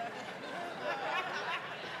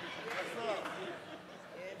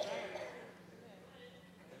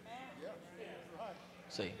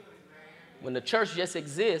 See, when the church just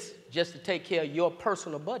exists just to take care of your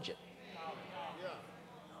personal budget.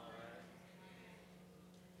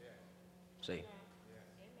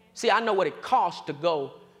 See, I know what it costs to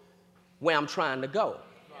go where I'm trying to go.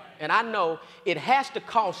 And I know it has to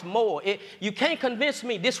cost more. You can't convince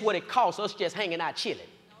me this is what it costs us just hanging out chilling.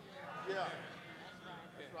 Yeah.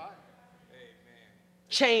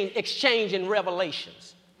 That's right. Exchanging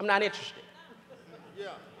revelations. I'm not interested. Yeah.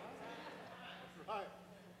 That's right.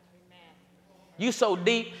 You so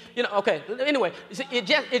deep, okay, anyway,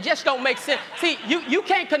 it just don't make sense. See, you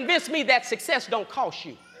can't convince me that success don't cost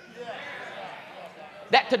you.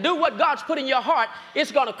 That to do what God's put in your heart,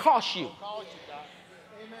 it's going to cost you. Amen.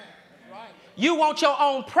 That's right. You want your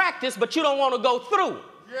own practice, but you don't want to go through.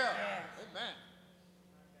 Yeah. Amen.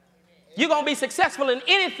 You're going to be successful in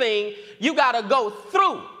anything, you got to go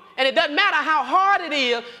through. And it doesn't matter how hard it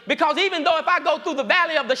is, because even though if I go through the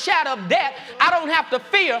valley of the shadow of death, I don't have to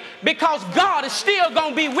fear, because God is still going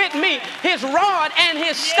to be with me. His rod and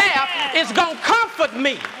his staff is going to comfort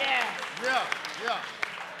me. Yeah. Yeah.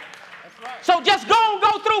 That's right. So just go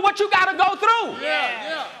through what you got to go through.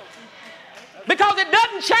 Yeah. Because it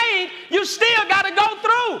doesn't change, you still got to go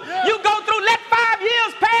through. Yeah. You go through, let 5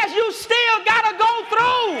 years pass, you still got to go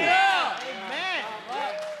through. Yeah. Amen.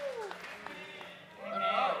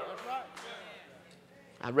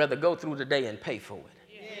 I'd rather go through today and pay for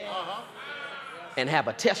it and have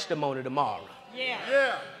a testimony tomorrow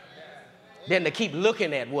Yeah. than to keep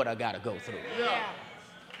looking at what I got to go through Yeah.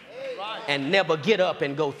 Right. and never get up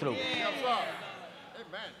and go through it. Yes, sir.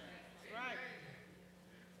 Amen.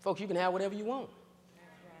 Folks, you can have whatever you want.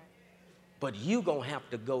 But you're going to have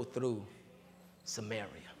to go through Samaria.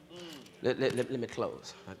 Let me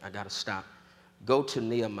close. I got to stop. Go to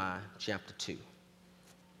Nehemiah chapter 2.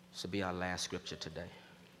 This will be our last scripture today.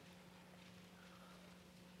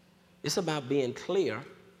 It's about being clear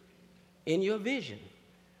in your vision.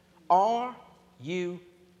 Are you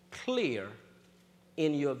clear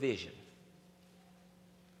in your vision?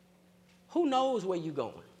 Who knows where you're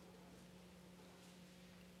going?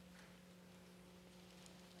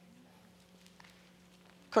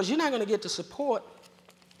 Because you're not going to get the support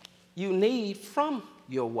you need from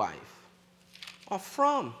your wife or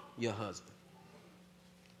from your husband.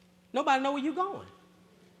 Nobody know where you're going.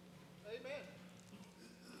 Amen.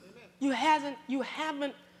 You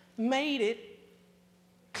haven't made it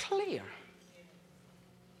clear.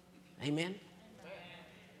 Amen.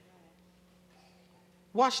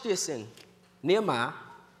 Watch this in Nehemiah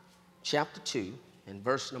chapter 2 and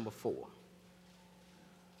verse number 4.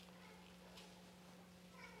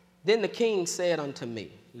 Then the king said unto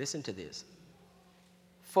me, listen to this,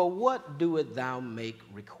 for what doest thou make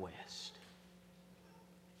request?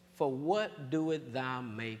 For what doest thou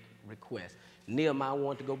make request? Nehemiah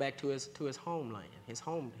wanted to go back to his homeland, his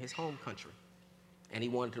home country. And he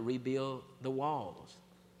wanted to rebuild the walls.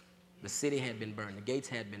 The city had been burned, the gates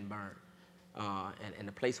had been burned, and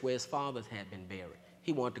the place where his fathers had been buried.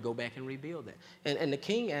 He wanted to go back and rebuild that. And the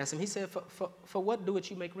king asked him, he said, for what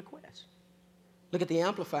doest you make request? Look at the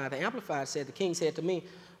Amplified. The Amplified said, the king said to me,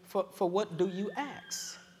 for what do you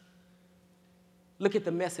ask? Look at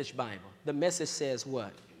the Message Bible. The Message says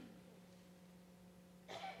what?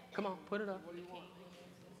 Come on, put it up. What do you want?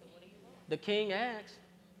 The king asks,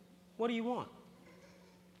 what do you want?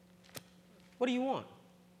 What do you want?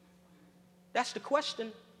 That's the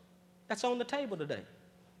question that's on the table today.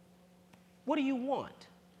 What do you want?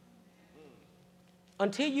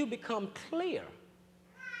 Until you become clear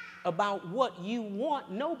about what you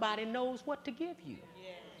want, nobody knows what to give you.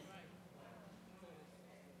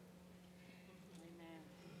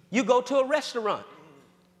 You go to a restaurant.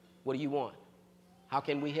 What do you want? How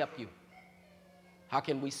can we help you? How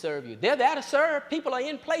can we serve you? They're there to serve. People are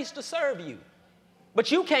in place to serve you.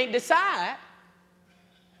 But you can't decide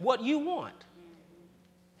what you want.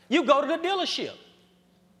 You go to the dealership.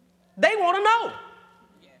 They want to know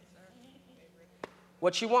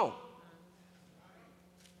what you want.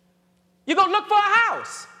 You go look for a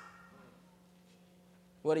house.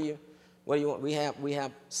 What do you want? We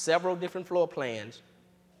have several different floor plans,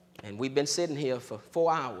 and we've been sitting here for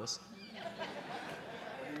 4 hours.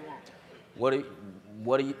 What do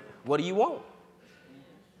you want?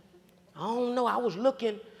 I don't know. I was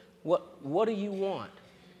looking. What do you want?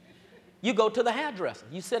 You go to the hairdresser.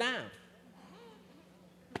 You sit down.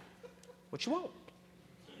 What you want?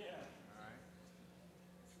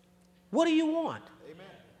 What do you want? Amen.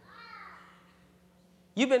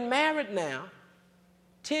 You've been married now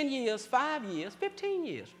 10 years, 5 years, 15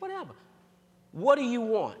 years, whatever. What do you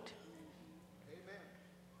want? Amen.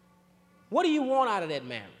 What do you want out of that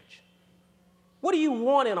marriage? What do you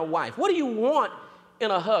want in a wife? What do you want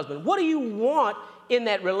in a husband? What do you want in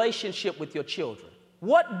that relationship with your children?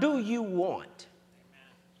 What do you want? Amen.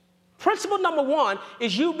 Principle number 1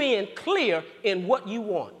 is you being clear in what you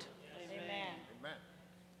want. Amen.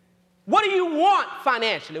 What do you want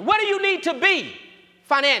financially? What do you need to be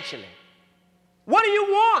financially? What do you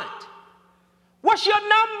want? What's your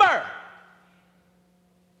number?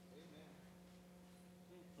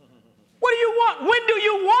 What do you want? When do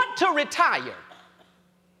you want to retire?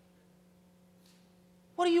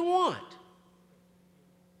 What do you want?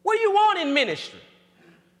 What do you want in ministry?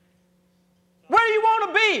 Where do you want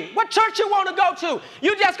to be? What church you want to go to?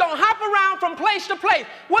 You're just going to hop around from place to place.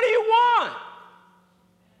 What do you want?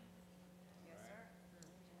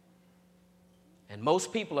 And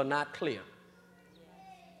most people are not clear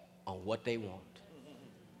on what they want.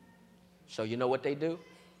 So you know what they do?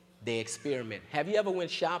 They experiment. Have you ever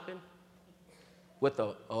went shopping with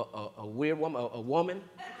a weird woman, a woman?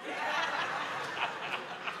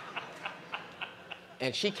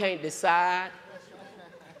 And she can't decide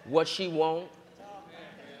what she wants.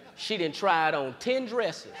 She done tried on 10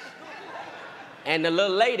 dresses. And the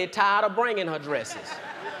little lady tired of bringing her dresses.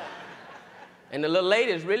 And the little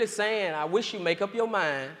lady is really saying, I wish you make up your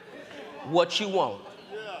mind what you want.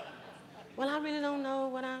 Well, I really don't know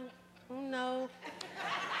what I don't know.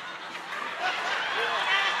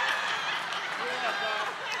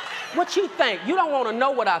 What you think? You don't want to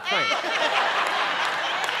know what I think.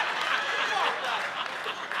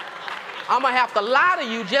 I'm going to have to lie to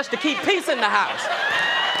you just to keep peace in the house.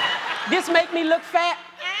 This make me look fat?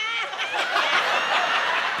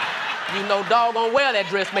 You know doggone well that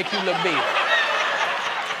dress make you look big.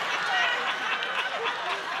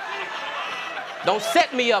 Don't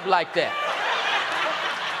set me up like that.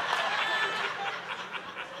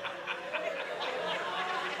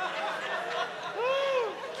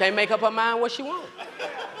 Can't make up her mind what she wants.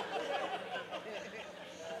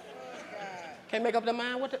 Can't make up their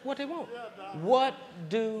mind what they want. What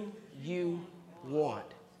do you want?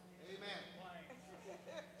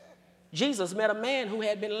 Jesus met a man who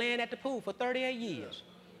had been laying at the pool for 38 years.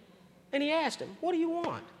 And he asked him, what do you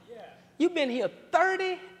want? You've been here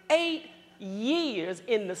 38 years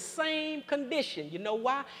in the same condition. You know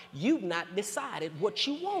why? You've not decided what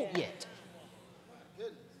you want yet.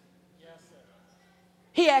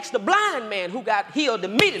 He asked the blind man who got healed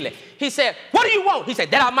immediately. He said, what do you want? He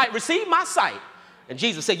said, that I might receive my sight. And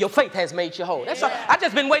Jesus said, your faith has made you whole. That's all. I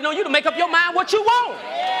just been waiting on you to make up your mind what you want.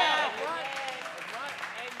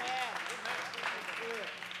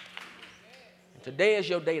 Today is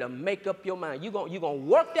your day to make up your mind. You're going to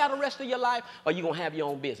work that the rest of your life, or you're going to have your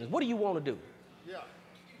own business. What do you want to do? Yeah.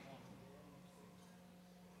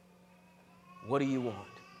 What do you want?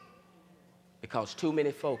 Because too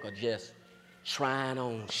many folk are just trying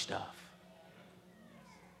on stuff,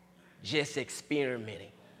 just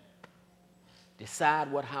experimenting.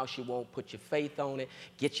 Decide what house you want, put your faith on it,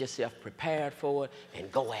 get yourself prepared for it,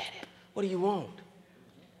 and go at it. What do you want?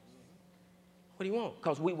 What do you want?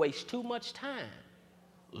 Because we waste too much time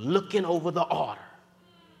looking over the order.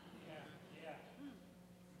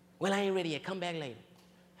 Well, I ain't ready yet. Come back later.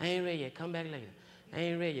 I ain't ready yet. Come back later. I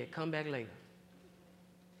ain't ready yet. Come back later.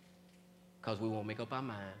 Because we won't make up our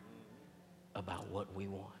mind about what we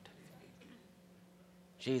want.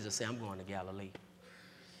 Jesus said, I'm going to Galilee.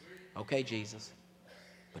 Okay, Jesus,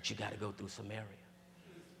 but you got to go through Samaria.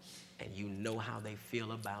 And you know how they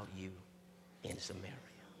feel about you in Samaria.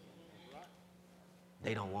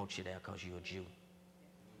 They don't want you there because you're a Jew.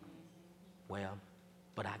 Well,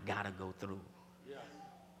 but I got to go through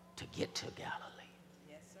to get to Galilee.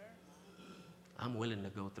 Yes, sir. I'm willing to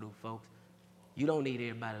go through, folks. You don't need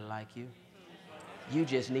everybody like you. You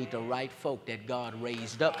just need the right folk that God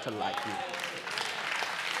raised up to like you.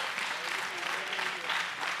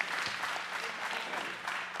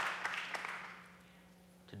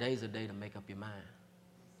 Today's a day to make up your mind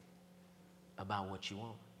about what you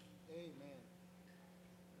want. Amen.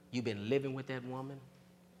 You've been living with that woman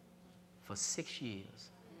for 6 years.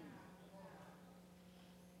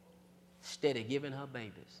 Steady giving her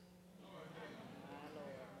babies.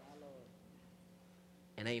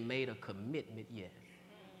 And ain't made a commitment yet.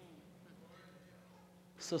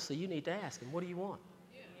 Sister, you need to ask him, what do you want?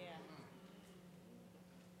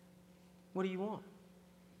 What do you want?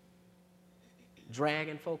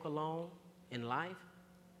 Dragging folk along in life?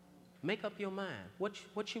 Make up your mind. What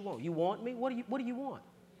you want? You want me? What do you want?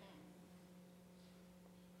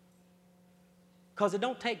 Because it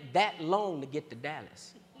don't take that long to get to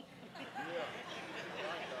Dallas.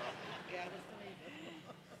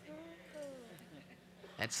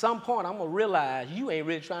 At some point, I'm going to realize you ain't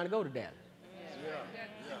really trying to go to Dallas.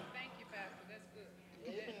 Thank you, Pastor. That's good.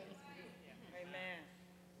 Amen.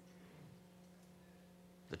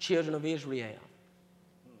 The children of Israel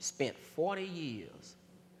spent 40 years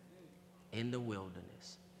in the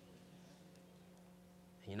wilderness.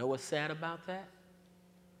 And you know what's sad about that?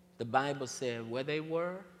 The Bible said where they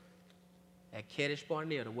were at Kadesh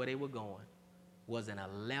Barnea, where they were going, was an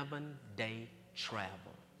 11-day travel.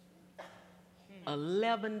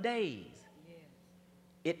 11 days.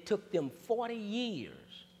 It took them 40 years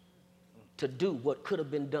to do what could have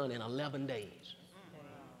been done in 11 days.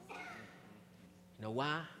 You know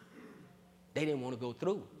why? They didn't want to go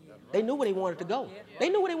through. They knew where they wanted to go. They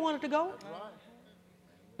knew where they wanted to go.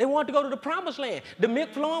 They wanted to go to the promised land, the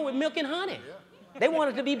milk flowing with milk and honey. They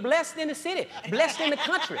wanted to be blessed in the city, blessed in the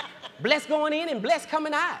country, blessed going in and blessed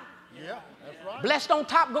coming out. Yeah, that's right. Blessed on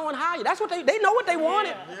top going higher. That's what they know what they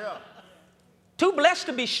wanted. Yeah. Too blessed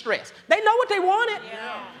to be stressed. They know what they wanted.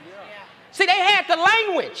 See, they had the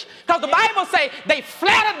language. Because the Bible say they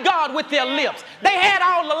flattered God with their lips. They had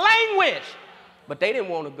all the language. But they didn't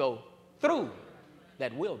want to go through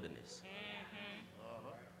that wilderness.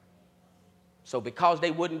 So because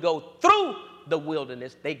they wouldn't go through the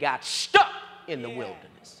wilderness, they got stuck in the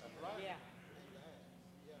wilderness.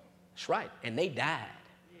 That's right. And they died.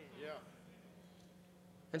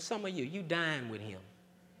 And some of you dying with him.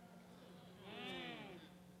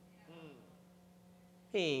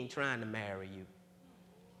 He ain't trying to marry you.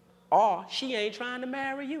 or she ain't trying to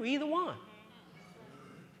marry you, either one.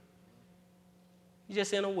 You're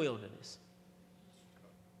just in a wilderness.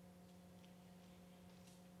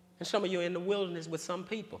 And some of you are in the wilderness with some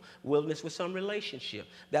people, wilderness with some relationship.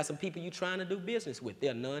 There's some people you're trying to do business with.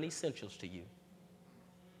 They're non-essentials to you.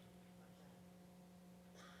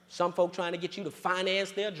 Some folk trying to get you to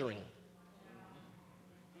finance their dream.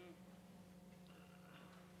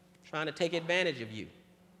 Trying to take advantage of you.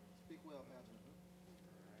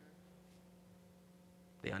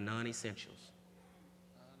 They are non-essentials.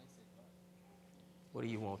 What do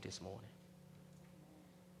you want this morning?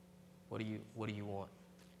 What do you want?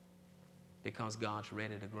 Because God's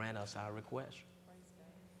ready to grant us our request.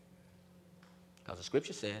 Because the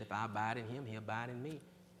scripture said, if I abide in him, he'll abide in me.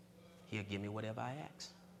 He'll give me whatever I ask.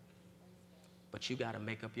 But you got to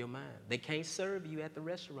make up your mind. They can't serve you at the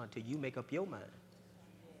restaurant till you make up your mind.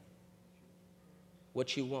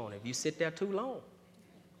 What you want. If you sit there too long,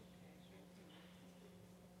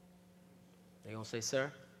 they're going to say,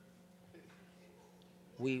 sir,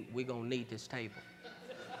 we're going to need this table.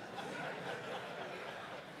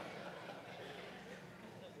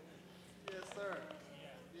 Yes, sir.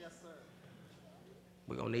 Yes, sir.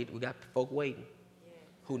 We got folk waiting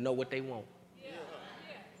who know what they want. Yeah.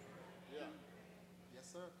 Yes,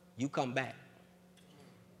 sir. You come back.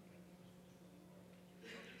 You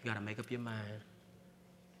got to make up your mind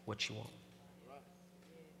what you want.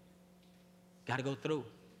 Got to go through.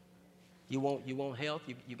 You want health.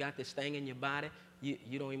 You got this thing in your body.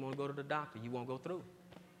 You don't even want to go to the doctor. You won't go through.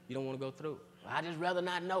 You don't want to go through. I just rather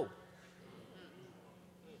not know.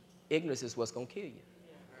 Ignorance is what's going to kill you.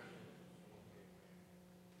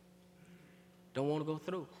 Don't want to go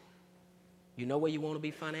through. You know where you want to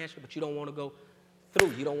be financially, but you don't want to go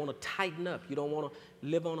through. You don't want to tighten up. You don't want to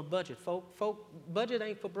live on a budget. Budget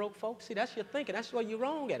ain't for broke folks. See, that's your thinking. That's where you're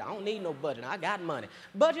wrong at. I don't need no budget. I got money.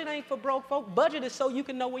 Budget ain't for broke folk. Budget is so you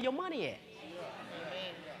can know where your money at.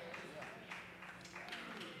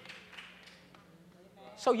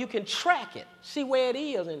 So you can track it, see where it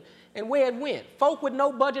is and where it went. Folk with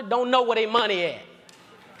no budget don't know where their money at.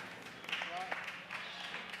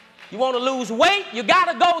 You want to lose weight, you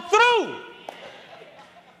got to go through.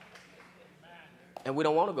 And we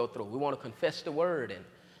don't want to go through. We want to confess the word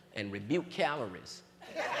and rebuke calories.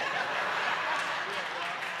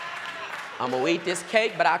 I'm going to eat this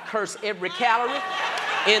cake, but I curse every calorie.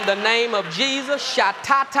 In the name of Jesus,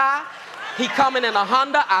 Shatata. He coming in a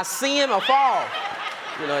Honda, I see him or fall.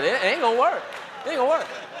 You know, it ain't going to work. It ain't going to work.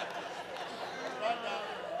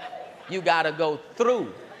 You got to go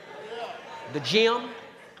through the gym,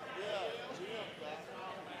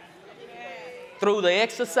 through the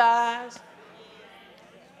exercise,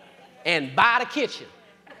 and by the kitchen.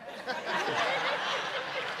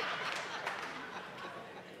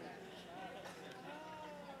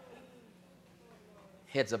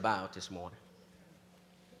 Heads are bowed this morning.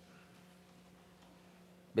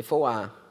 Before I